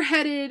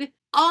airheaded,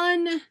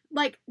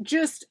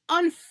 just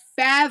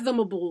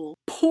unfathomable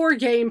poor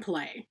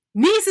gameplay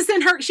needs to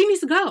send her. She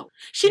needs to go.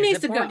 She needs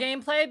to go. Poor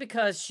gameplay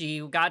because she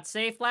got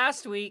safe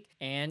last week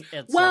and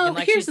it's looking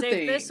like she's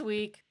safe this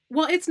week.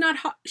 Well, it's not.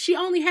 She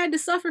only had to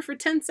suffer for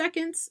 10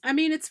 seconds. I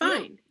mean, it's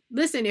fine. Yeah.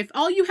 Listen, if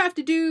all you have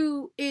to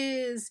do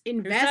is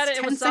invest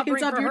 10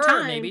 seconds of your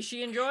time. Maybe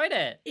she enjoyed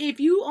it. If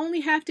you only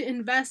have to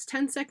invest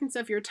 10 seconds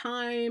of your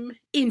time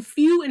in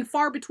few and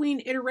far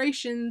between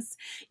iterations,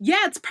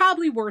 yeah, it's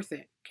probably worth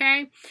it.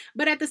 Okay.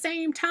 But at the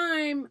same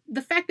time,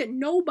 the fact that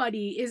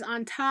nobody is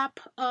on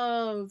top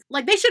of,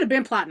 they should have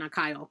been plotting on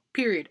Kyle,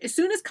 period. As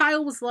soon as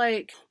Kyle was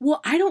like,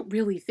 well, I don't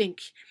really think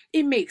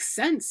it makes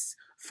sense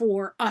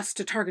for us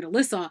to target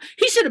Alyssa,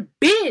 he should have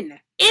been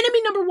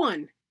enemy number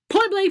one.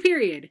 Point blank,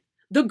 period.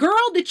 The girl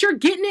that you're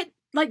getting it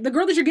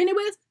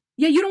with,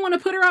 yeah, you don't want to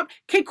put her up.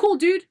 Okay, cool,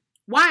 dude.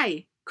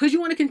 Why? Because you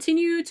want to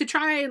continue to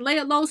try and lay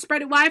it low,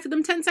 spread it wide for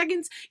them 10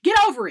 seconds? Get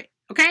over it,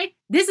 okay?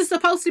 This is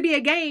supposed to be a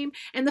game,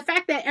 and the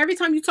fact that every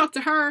time you talk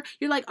to her,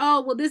 you're like,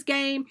 oh, well, this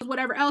game is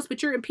whatever else,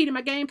 but you're impeding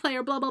my gameplay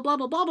or blah, blah, blah,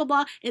 blah, blah, blah,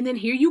 blah, and then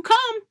here you come,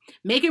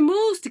 making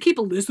moves to keep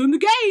Alyssa in the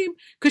game,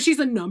 because she's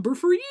a number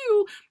for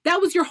you. That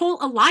was your whole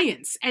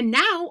alliance, and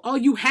now all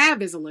you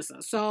have is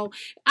Alyssa. So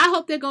I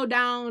hope they go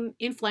down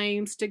in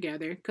flames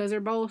together, because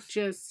they're both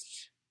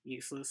just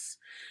useless.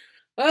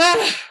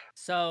 Ugh.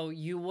 So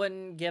you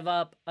wouldn't give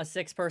up a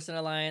 6-person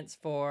alliance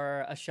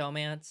for a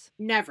showmance?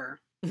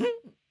 Never.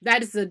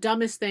 That is the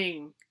dumbest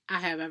thing I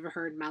have ever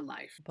heard in my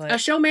life. But a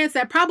showmance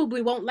that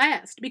probably won't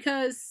last,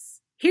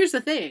 because here's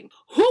the thing.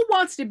 Who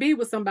wants to be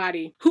with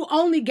somebody who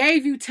only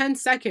gave you 10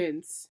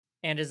 seconds?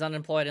 And is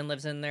unemployed and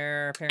lives in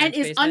their parents'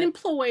 basement? And is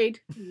unemployed,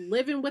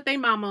 living with their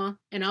mama,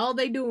 and all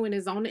they doing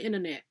is on the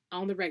internet,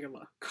 on the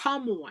regular.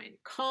 Come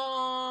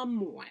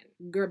on.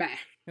 Goodbye.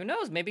 Who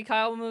knows? Maybe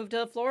Kyle will move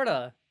to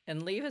Florida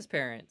and leave his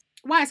parents.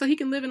 Why? So he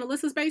can live in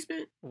Alyssa's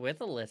basement? With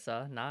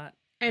Alyssa, not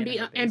and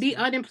be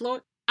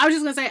unemployed. I was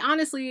just gonna say,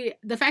 honestly,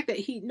 the fact that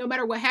he, no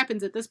matter what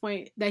happens at this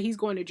point, that he's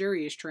going to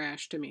jury is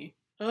trash to me.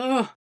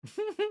 Ugh.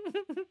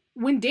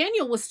 When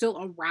Daniel was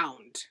still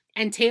around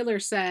and Taylor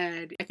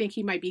said, I think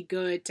he might be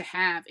good to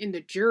have in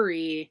the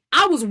jury,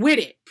 I was with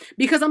it.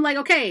 Because I'm like,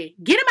 okay,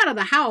 get him out of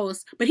the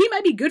house, but he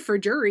might be good for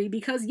jury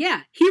because,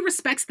 yeah, he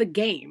respects the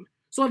game.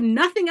 So if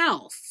nothing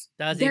else,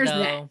 there's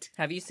that.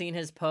 Have you seen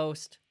his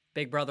post?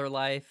 Big Brother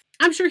life.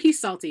 I'm sure he's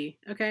salty,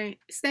 okay?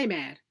 Stay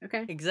mad,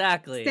 okay?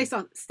 Exactly.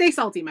 Stay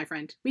salty, my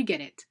friend. We get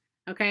it,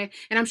 okay?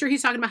 And I'm sure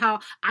he's talking about how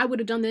I would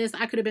have done this,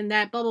 I could have been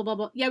that, blah, blah, blah,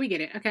 blah. Yeah, we get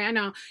it, okay? I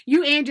know.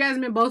 You and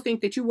Jasmine both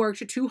think that you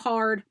worked too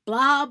hard,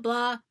 blah,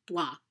 blah,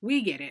 blah.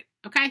 We get it,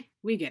 okay?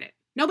 We get it.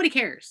 Nobody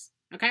cares,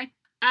 okay?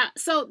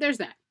 So there's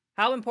that.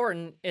 How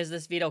important is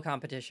this veto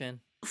competition?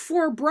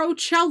 For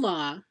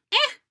Brochella,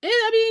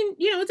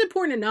 it's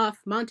important enough.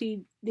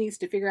 Monty needs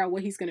to figure out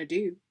what he's going to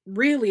do.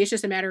 Really, it's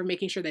just a matter of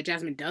making sure that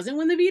Jasmine doesn't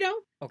win the veto.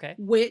 Okay.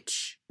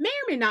 Which may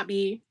or may not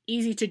be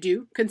easy to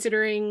do,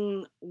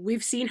 considering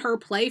we've seen her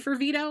play for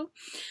veto.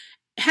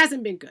 It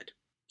hasn't been good.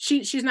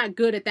 She's not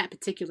good at that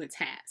particular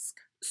task.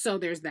 So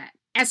there's that.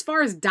 As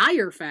far as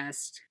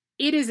Direfest,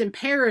 it is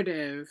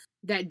imperative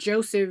that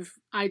Joseph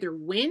either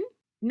win.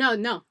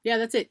 No. Yeah,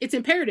 that's it. It's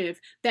imperative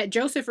that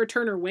Joseph or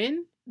Turner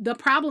win. The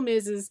problem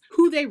is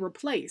who they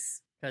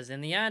replace. Because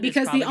in the end, it's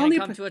probably going to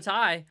come to a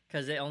tie.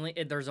 Because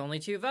there's only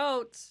 2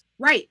 votes.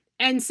 Right.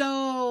 And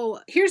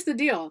so here's the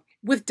deal.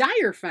 With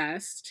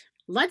Direfest,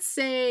 let's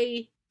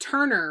say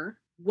Turner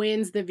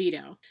wins the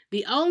veto.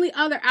 The only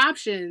other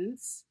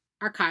options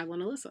are Kyle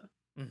and Alyssa.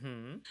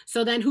 Mm-hmm.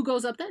 So then who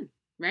goes up then?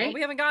 Right? Well,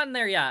 we haven't gotten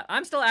there yet.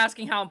 I'm still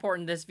asking how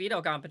important this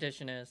veto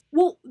competition is.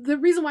 Well, the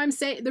reason why I'm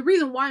saying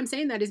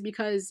that is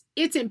because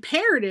it's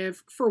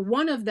imperative for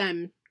one of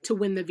them to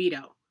win the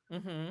veto.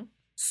 Mm-hmm.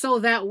 So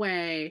that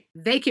way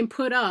they can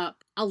put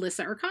up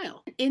Alyssa or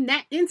Kyle. In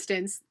that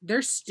instance,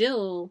 there's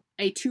still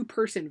a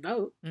 2-person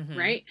vote,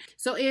 right?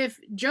 So if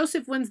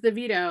Joseph wins the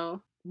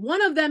veto,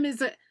 one of them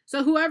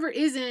so whoever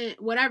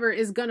isn't whatever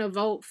is gonna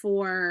vote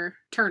for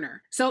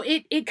Turner. So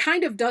it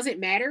kind of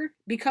doesn't matter,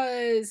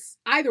 because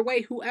either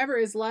way, whoever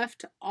is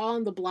left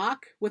on the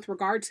block with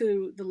regard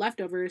to the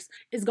leftovers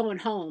is going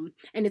home.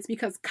 And it's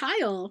because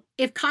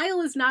if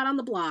Kyle is not on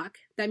the block,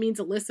 that means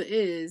Alyssa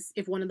is.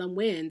 If one of them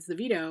wins the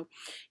veto,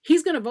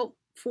 he's gonna vote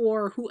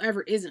for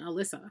whoever isn't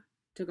Alyssa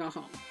to go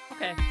home.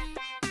 Okay.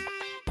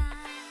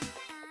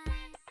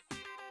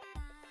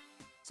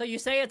 So you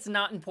say it's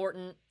not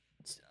important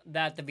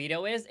that the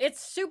veto is?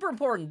 It's super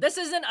important. This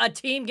isn't a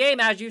team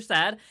game, as you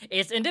said.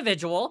 It's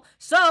individual.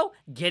 So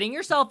getting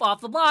yourself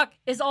off the block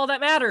is all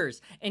that matters.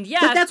 And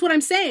yes, but that's what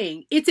I'm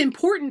saying. It's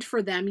important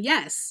for them,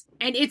 yes.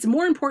 And it's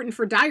more important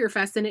for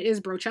Direfest than it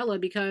is Brochella,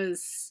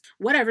 because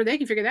whatever, they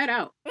can figure that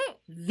out.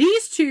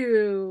 These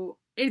two,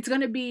 it's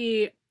going to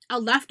be a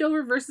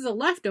leftover versus a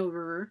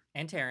leftover.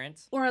 And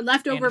Terrence. Or a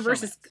leftover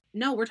versus...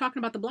 No, we're talking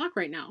about the block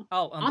right now.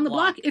 Oh, on the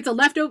block, it's a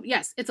leftover...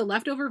 Yes, it's a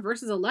leftover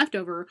versus a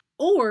leftover.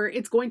 Or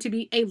it's going to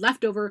be a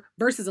leftover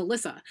versus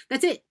Alyssa.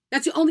 That's it.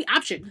 That's the only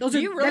option. Do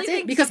you really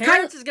think because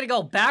Terrence is going to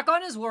go back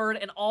on his word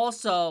and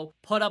also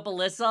put up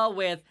Alyssa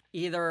with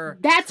either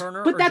Turner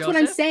or But that's Joseph? What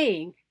I'm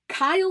saying.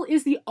 Kyle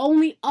is the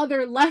only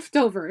other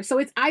leftover. So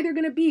it's either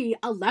going to be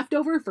a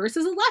leftover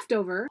versus a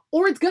leftover,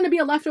 or it's going to be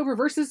a leftover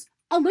versus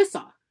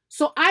Alyssa.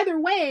 So either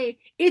way,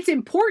 it's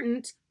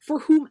important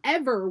for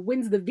whomever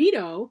wins the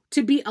veto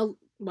to be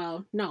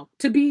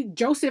to be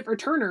Joseph or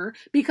Turner,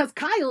 because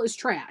Kyle is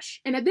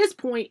trash. And at this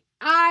point,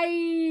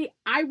 I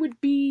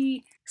would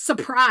be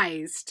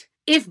surprised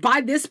if by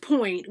this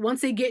point,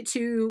 once they get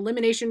to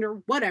elimination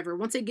or whatever,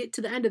 once they get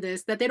to the end of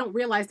this, that they don't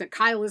realize that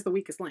Kyle is the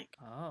weakest link.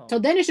 Oh. So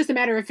then it's just a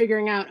matter of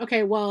figuring out,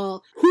 okay,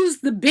 well,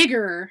 who's the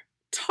bigger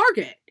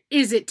target?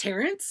 Is it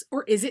Terrence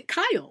or is it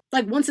Kyle?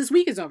 Like, once this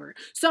week is over.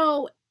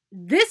 So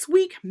this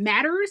week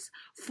matters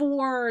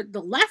for the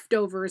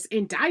leftovers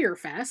in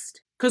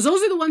Direfest, because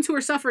those are the ones who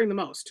are suffering the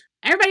most.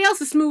 Everybody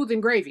else is smooth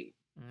and gravy.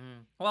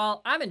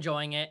 Well, I'm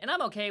enjoying it, and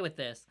I'm okay with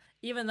this.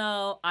 Even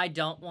though I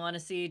don't want to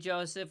see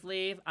Joseph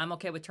leave, I'm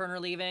okay with Turner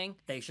leaving.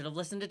 They should have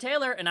listened to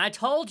Taylor, and I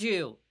told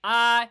you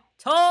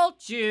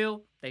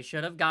they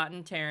should have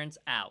gotten Terrence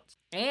out.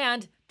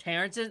 And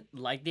Terrence, is,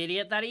 like the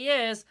idiot that he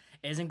is,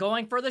 isn't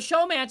going for the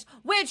showmance,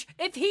 which,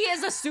 if he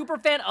is a super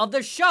fan of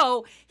the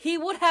show, he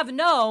would have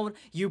known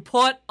you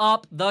put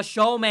up the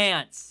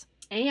showmance.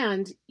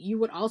 And you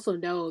would also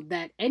know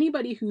that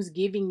anybody who's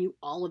giving you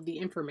all of the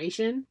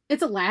information,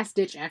 it's a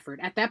last-ditch effort.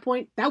 At that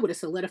point, that would have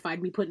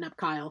solidified me putting up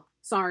Kyle.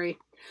 Sorry.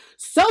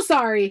 So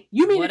sorry.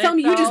 You mean to tell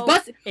me you just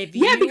busted? If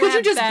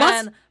you just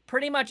been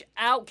pretty much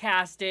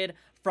outcasted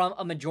from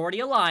a majority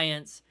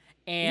alliance,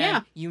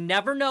 and you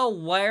never know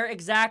where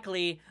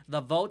exactly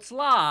the votes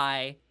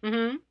lie,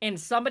 and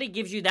somebody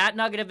gives you that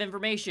nugget of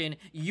information,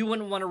 you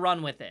wouldn't want to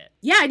run with it.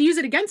 Yeah, I'd use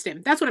it against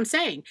him. That's what I'm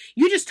saying.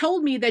 You just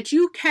told me that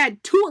you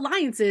had 2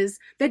 alliances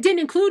that didn't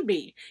include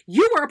me.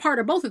 You were a part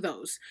of both of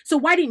those. So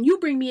why didn't you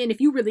bring me in if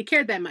you really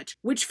cared that much?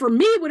 Which for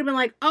me would have been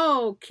like,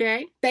 oh,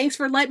 okay, thanks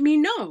for letting me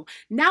know.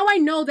 Now I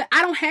know that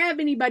I don't have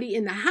anybody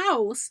in the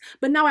house,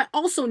 but now I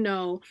also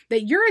know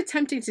that you're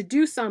attempting to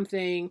do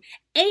something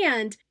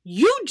and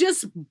you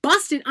just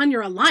busted on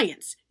your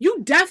alliance.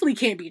 You definitely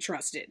can't be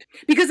trusted.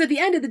 Because at the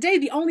end of the day,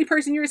 the only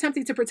person you're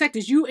attempting to protect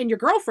is you and your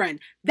girlfriend.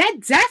 That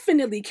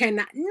definitely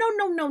cannot.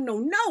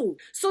 No.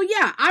 So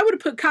yeah, I would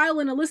have put Kyle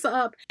and Alyssa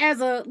up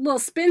as a little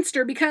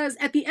spinster, because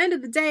at the end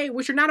of the day,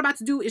 what you're not about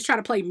to do is try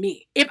to play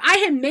me. If I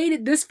had made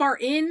it this far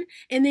in,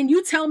 and then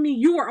you tell me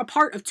you were a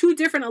part of 2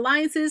 different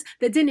alliances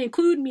that didn't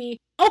include me,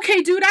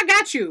 okay, dude, I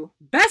got you.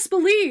 Best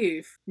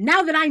believe,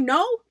 now that I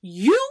know,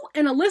 you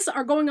and Alyssa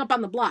are going up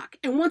on the block.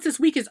 And once this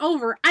week is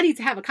over, I need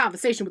to have a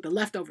conversation with the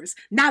leftovers,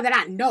 now that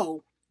I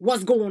know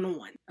what's going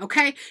on,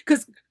 okay?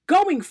 Because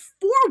going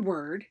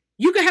forward,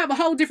 you could have a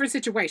whole different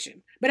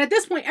situation. But at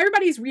this point,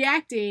 everybody's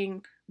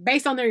reacting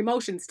based on their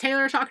emotions.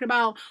 Taylor talking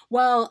about,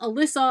 well,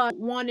 Alyssa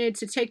wanted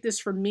to take this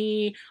from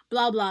me,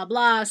 blah, blah,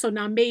 blah. So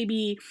now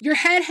maybe your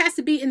head has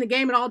to be in the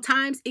game at all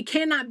times. It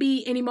cannot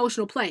be an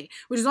emotional play,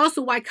 which is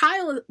also why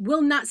Kyle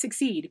will not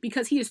succeed,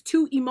 because he is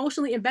too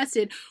emotionally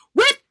invested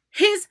with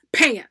his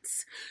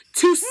pants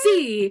to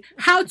see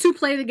how to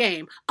play the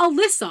game.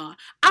 Alyssa,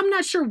 I'm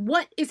not sure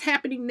what is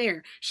happening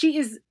there. She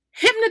is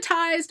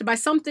hypnotized by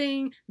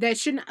something that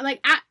shouldn't,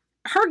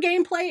 her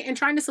gameplay and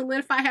trying to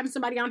solidify having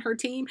somebody on her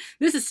team.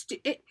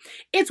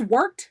 It's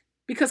worked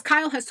because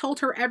Kyle has told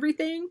her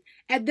everything.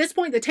 At this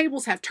point, the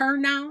tables have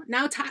turned now.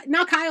 Now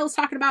Kyle's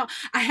talking about,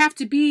 I have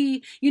to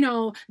be,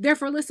 there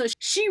for Alyssa.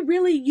 She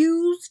really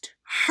used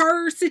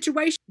her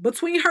situation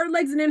between her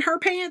legs and in her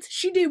pants.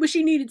 She did what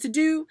she needed to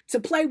do to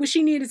play what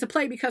she needed to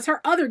play because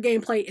her other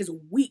gameplay is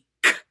weak.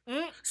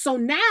 So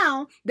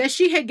now that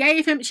she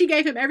gave him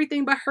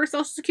everything but her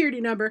social security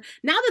number.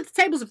 Now that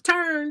the tables have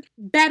turned,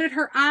 batted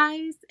her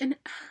eyes, and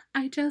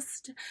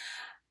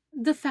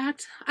the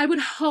fact, I would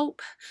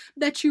hope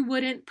that you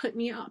wouldn't put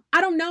me up.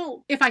 I don't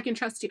know if I can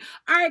trust you.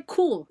 All right,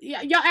 cool.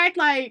 Yeah, y'all act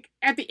like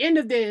at the end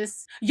of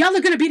this, y'all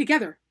are gonna be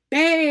together.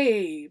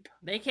 Babe.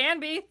 They can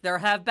be. There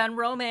have been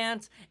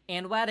romance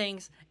and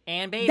weddings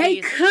and babies. They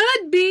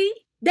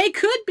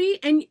could be.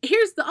 And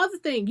here's the other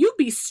thing. You'd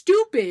be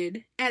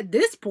stupid at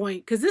this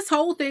point, because this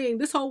whole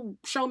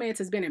showmance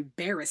has been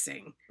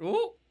embarrassing.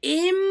 Ooh.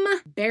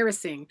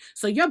 Embarrassing.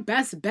 So your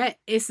best bet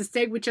is to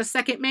stay with your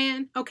second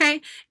man,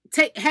 okay?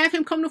 Have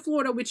him come to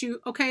Florida with you,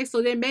 okay?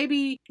 So then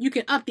maybe you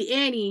can up the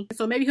ante.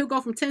 So maybe he'll go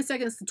from 10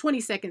 seconds to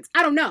 20 seconds.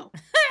 I don't know.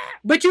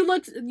 But you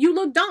look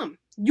dumb.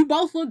 You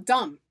both look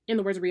dumb, in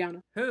the words of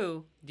Rihanna.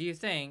 Who do you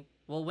think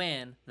will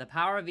win the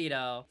power of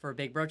veto for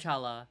Big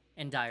Brochella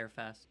and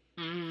Direfest?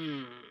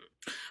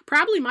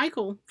 Probably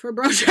Michael for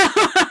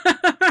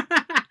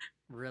Brochella.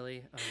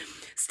 Really? Oh.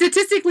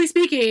 Statistically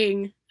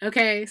speaking,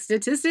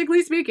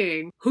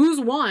 who's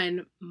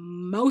won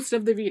most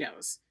of the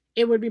vetoes?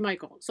 It would be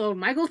Michael. So if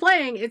Michael's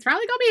playing, it's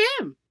probably gonna be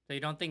him. So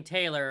you don't think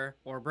Taylor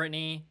or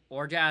Brittany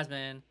or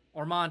Jasmine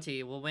or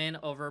Monty will win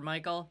over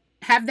Michael?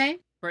 Have they?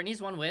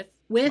 Brittany's won with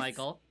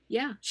Michael.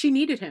 Yeah, she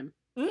needed him.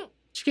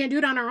 She can't do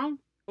it on her own.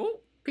 Ooh.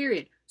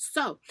 Period.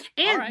 So,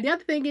 and the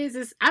other thing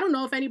is I don't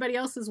know if anybody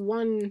else has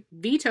won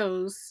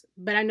vetoes,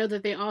 but I know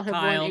that they all have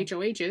won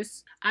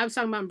HOHs. I was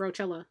talking about in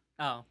Brochella.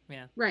 Oh,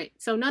 yeah. Right.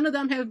 So none of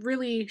them have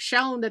really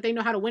shown that they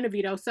know how to win a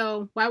veto.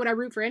 So why would I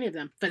root for any of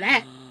them for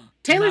that?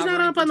 Taylor's not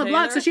up on the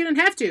block, so she didn't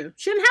have to.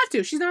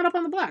 She's not up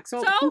on the block,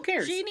 so who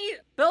cares? She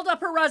build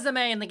up her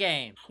resume in the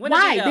game.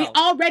 Why? They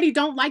already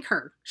don't like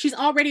her. She's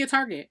already a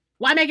target.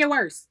 Why make it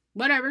worse?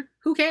 Whatever.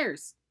 Who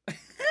cares?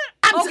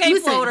 Okay,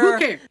 listen, floater. Who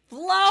cares?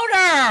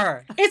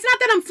 Floater! It's not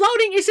that I'm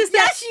floating. It's just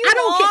that I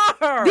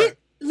don't care.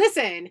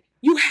 Listen,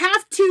 you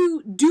have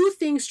to do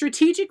things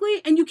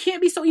strategically, and you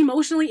can't be so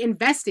emotionally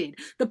invested.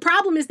 The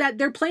problem is that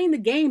they're playing the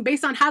game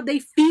based on how they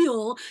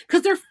feel,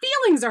 because their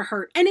feelings are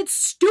hurt, and it's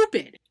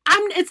stupid.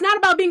 It's not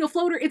about being a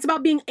floater. It's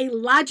about being a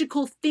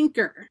logical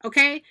thinker,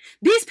 okay?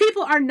 These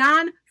people are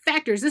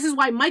non-factors. This is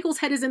why Michael's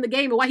head is in the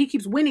game and why he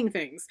keeps winning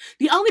things.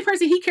 The only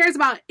person he cares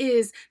about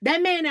is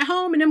that man at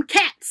home and them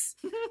cats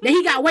that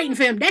he got waiting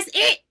for him. That's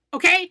it.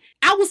 Okay?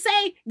 I will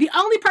say the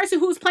only person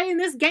who's playing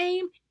this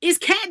game is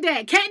Cat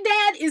Dad. Cat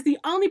Dad is the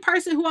only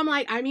person who I'm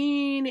like,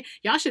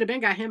 y'all should have been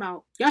got him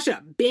out.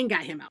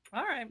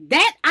 All right.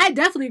 That, I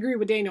definitely agree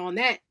with Daniel on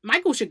that.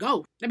 Michael should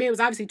go. It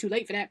was obviously too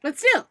late for that. But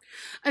still,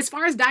 as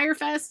far as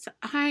Direfest,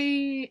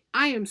 I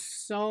am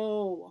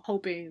so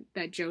hoping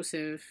that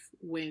Joseph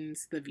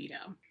wins the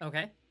veto.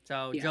 Okay.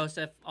 So yeah.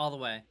 Joseph all the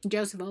way.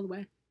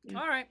 Yeah.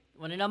 All right.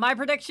 Want to know my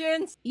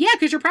predictions? Yeah,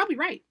 because you're probably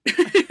right.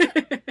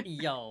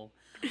 Yo.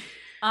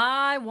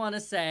 I want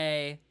to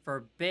say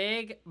for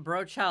Big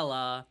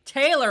Brochella,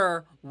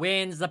 Taylor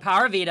wins the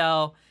power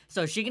veto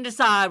so she can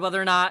decide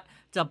whether or not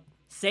to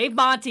save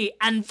Monty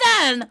and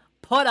then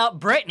put up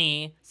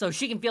Brittany so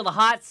she can feel the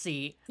hot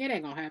seat. It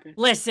ain't gonna happen.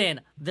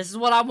 Listen, this is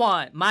what I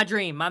want. My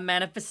dream, my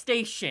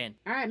manifestation.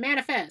 All right,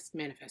 manifest.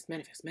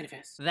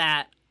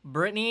 That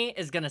Brittany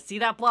is going to see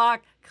that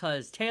block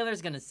because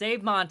Taylor's going to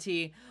save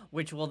Monty,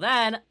 which will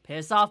then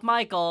piss off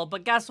Michael.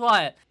 But guess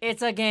what?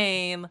 It's a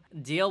game.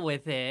 Deal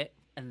with it.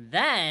 And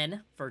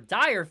then, for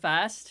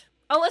Direfest,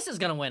 Alyssa's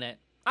gonna win it.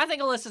 I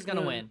think Alyssa's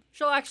gonna win.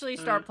 She'll actually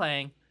start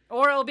playing.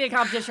 Or it'll be a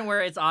competition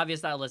where it's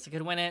obvious that Alyssa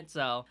could win it.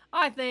 So,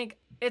 I think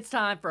it's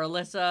time for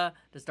Alyssa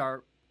to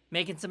start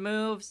making some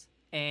moves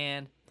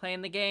and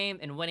playing the game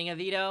and winning a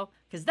veto.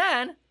 Because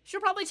then, she'll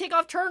probably take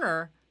off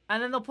Turner,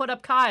 and then they'll put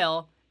up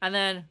Kyle, and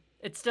then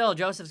it's still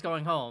Joseph's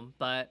going home.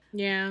 But,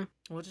 yeah.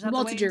 We'll just have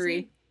to wait jury.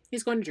 And see.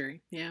 He's going to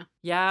jury, yeah.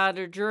 Yeah,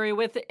 they're jury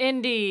with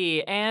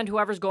Indy and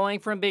whoever's going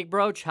from Big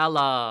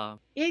Brochella.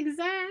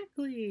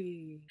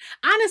 Exactly.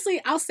 Honestly,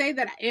 I'll say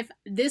that if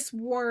this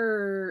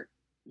were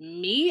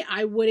me,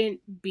 I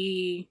wouldn't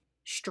be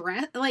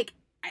stressed.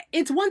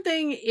 It's one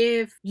thing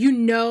if you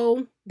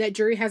know that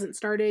jury hasn't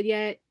started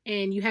yet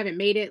and you haven't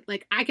made it.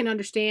 I can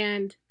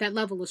understand that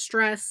level of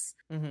stress.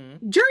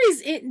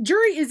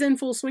 Jury is in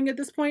full swing at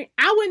this point.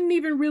 I wouldn't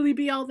even really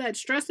be all that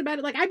stressed about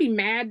it. Like, I'd be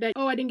mad that,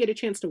 oh, I didn't get a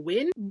chance to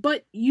win,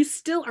 but you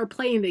still are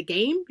playing the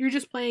game. You're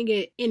just playing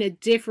it in a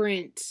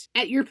different,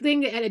 you're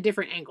playing it at a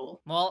different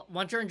angle. Well,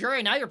 once you're in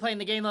jury, now you're playing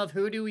the game of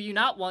who do you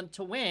not want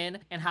to win,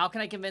 and how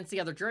can I convince the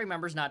other jury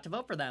members not to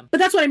vote for them? But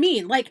that's what I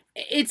mean. Like,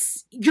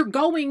 you're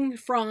going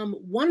from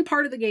one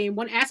part of the game,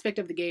 one aspect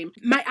of the game.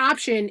 My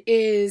option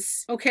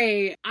is,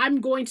 okay,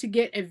 I'm going to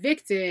get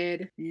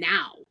evicted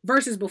now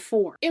versus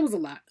before. It was a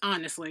lot,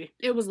 honestly.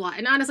 It was a lot.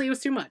 And honestly, it was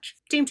too much.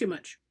 Team too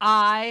much.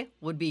 I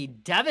would be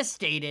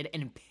devastated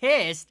and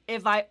pissed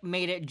if I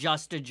made it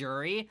just a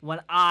jury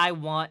when I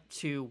want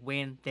to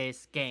win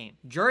this game.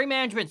 Jury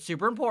management's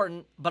super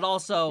important, but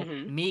also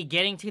me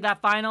getting to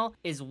that final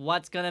is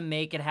what's gonna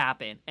make it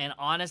happen. And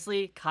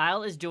honestly,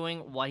 Kyle is doing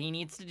what he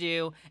needs to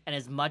do, and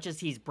as much as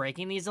he's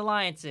breaking these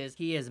alliances,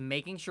 he is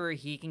making sure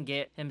he can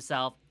get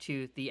himself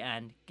to the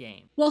end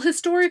game. Well,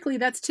 historically,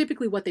 that's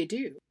typically what they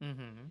do.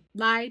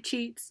 Lie,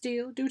 cheat,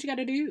 steal, do what you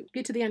gotta do.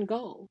 Get to the end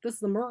goal. This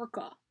is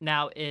America.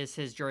 Now, is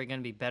his jury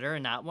gonna be bitter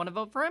and not want to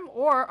vote for him?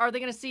 Or are they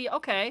gonna see,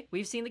 okay,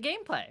 we've seen the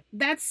gameplay?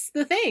 That's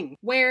the thing.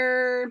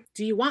 Where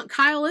do you want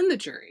Kyle in the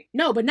jury?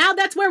 No, but now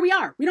that's where we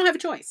are. We don't have a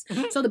choice.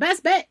 So the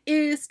best bet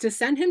is to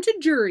send him to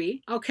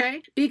jury,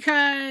 okay?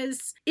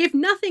 Because if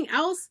nothing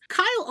else,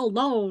 Kyle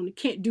alone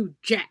can't do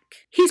jack.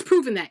 He's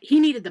proven that. He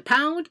needed the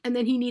pound, and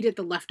then he needed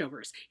the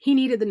leftovers. He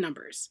needed the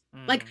numbers.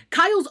 Like,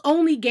 Kyle's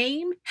only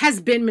game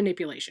has been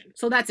manipulation.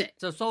 So that's it.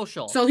 So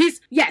social. So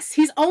he's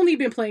only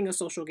been playing a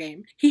social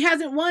game. He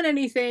hasn't won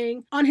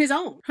anything on his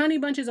own. Honey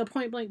Bunch is a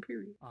point blank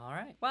period. All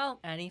right. Well,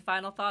 any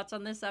final thoughts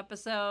on this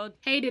episode?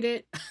 Hated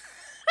it.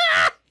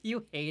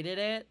 You hated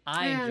it?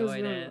 I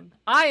enjoyed it.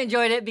 I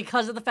enjoyed it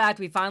because of the fact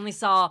we finally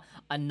saw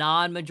a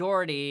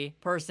non-majority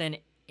person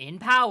in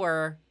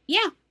power.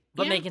 Yeah.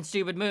 But making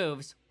stupid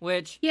moves,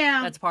 which,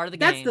 that's part of the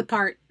game. That's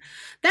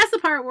the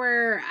part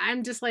where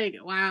I'm just like,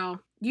 wow,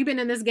 you've been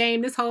in this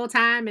game this whole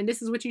time and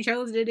this is what you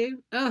chose to do?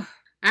 Ugh.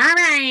 All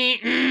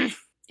right.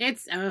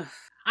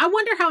 I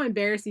wonder how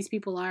embarrassed these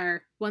people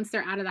are once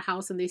they're out of the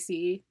house and they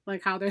see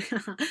like how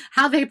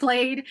they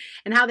played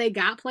and how they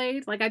got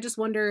played. Like, I just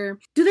wonder,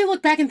 do they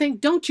look back and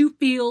think, don't you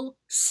feel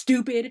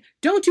stupid?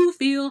 Don't you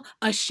feel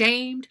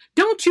ashamed?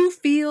 Don't you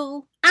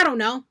feel, I don't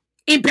know,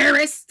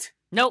 embarrassed?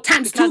 Nope.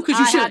 Times two, because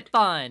you should. Had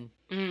fun.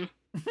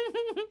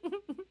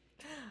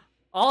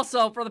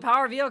 Also, for the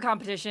Power Veto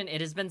competition,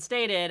 it has been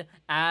stated,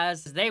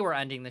 as they were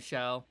ending the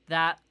show,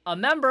 that a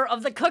member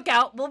of the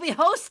Cookout will be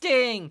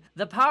hosting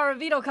the Power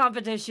Veto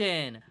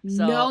competition.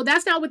 So, no,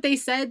 that's not what they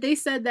said. They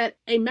said that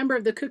a member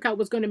of the Cookout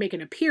was going to make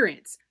an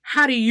appearance.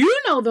 How do you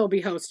know they'll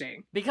be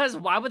hosting? Because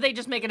why would they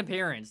just make an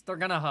appearance? They're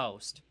going to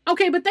host.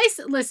 Okay, but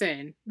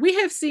listen, we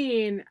have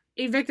seen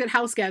evicted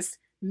house guests,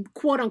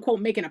 quote unquote,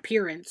 make an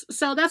appearance.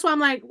 So that's why I'm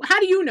like, how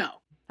do you know?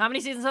 How many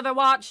seasons have I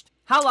watched?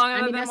 How long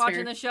have I been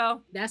watching this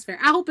show? That's fair.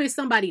 I hope it's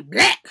somebody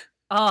black.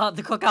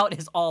 The Cookout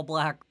is all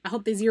black. I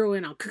hope they zero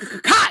in on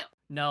Kyle.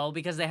 No,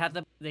 because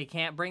they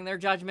can't bring their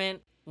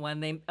judgment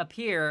when they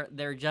appear.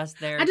 They're just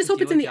there. I just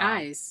hope it's in the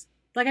eyes.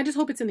 Like, I just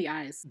hope it's in the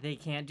eyes. They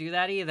can't do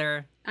that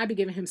either. I'd be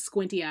giving him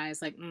squinty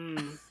eyes, like,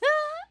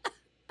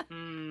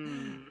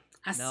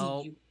 I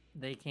see you.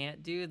 They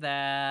can't do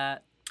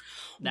that.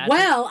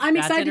 I'm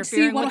excited to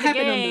see what will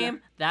happen on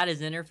there. That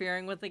is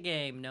interfering with the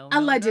game. No,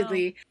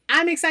 allegedly. No.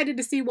 I'm excited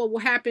to see what will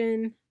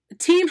happen.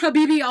 Team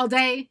Habibi all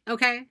day,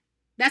 okay?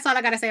 That's all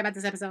I gotta say about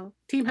this episode.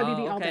 Team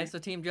Habibi all day. Okay, so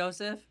Team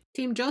Joseph?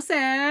 Team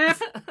Joseph!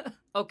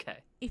 Okay.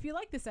 If you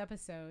like this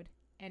episode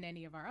and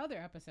any of our other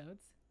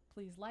episodes,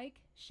 please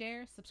like,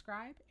 share,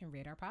 subscribe, and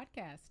rate our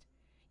podcast.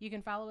 You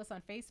can follow us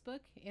on Facebook,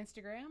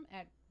 Instagram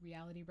at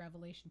Reality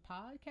Revelation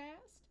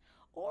Podcast,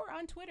 or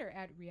on Twitter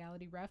at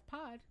Reality Rev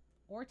Pod,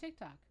 or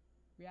TikTok,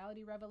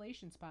 Reality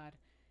Revelations Pod.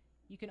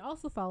 You can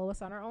also follow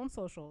us on our own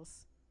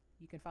socials.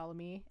 You can follow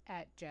me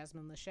at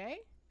Jasmine Lachey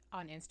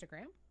on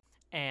Instagram.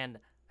 And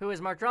who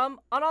is Mark Drum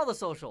on all the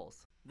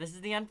socials. This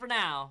is the end for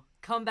now.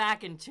 Come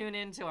back and tune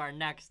in to our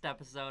next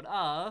episode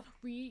of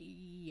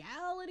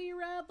Reality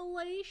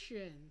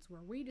Revelations,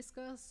 where we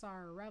discuss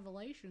our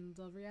revelations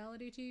of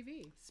reality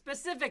TV.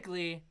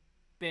 Specifically,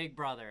 Big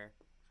Brother.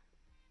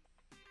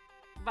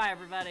 Bye,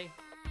 everybody.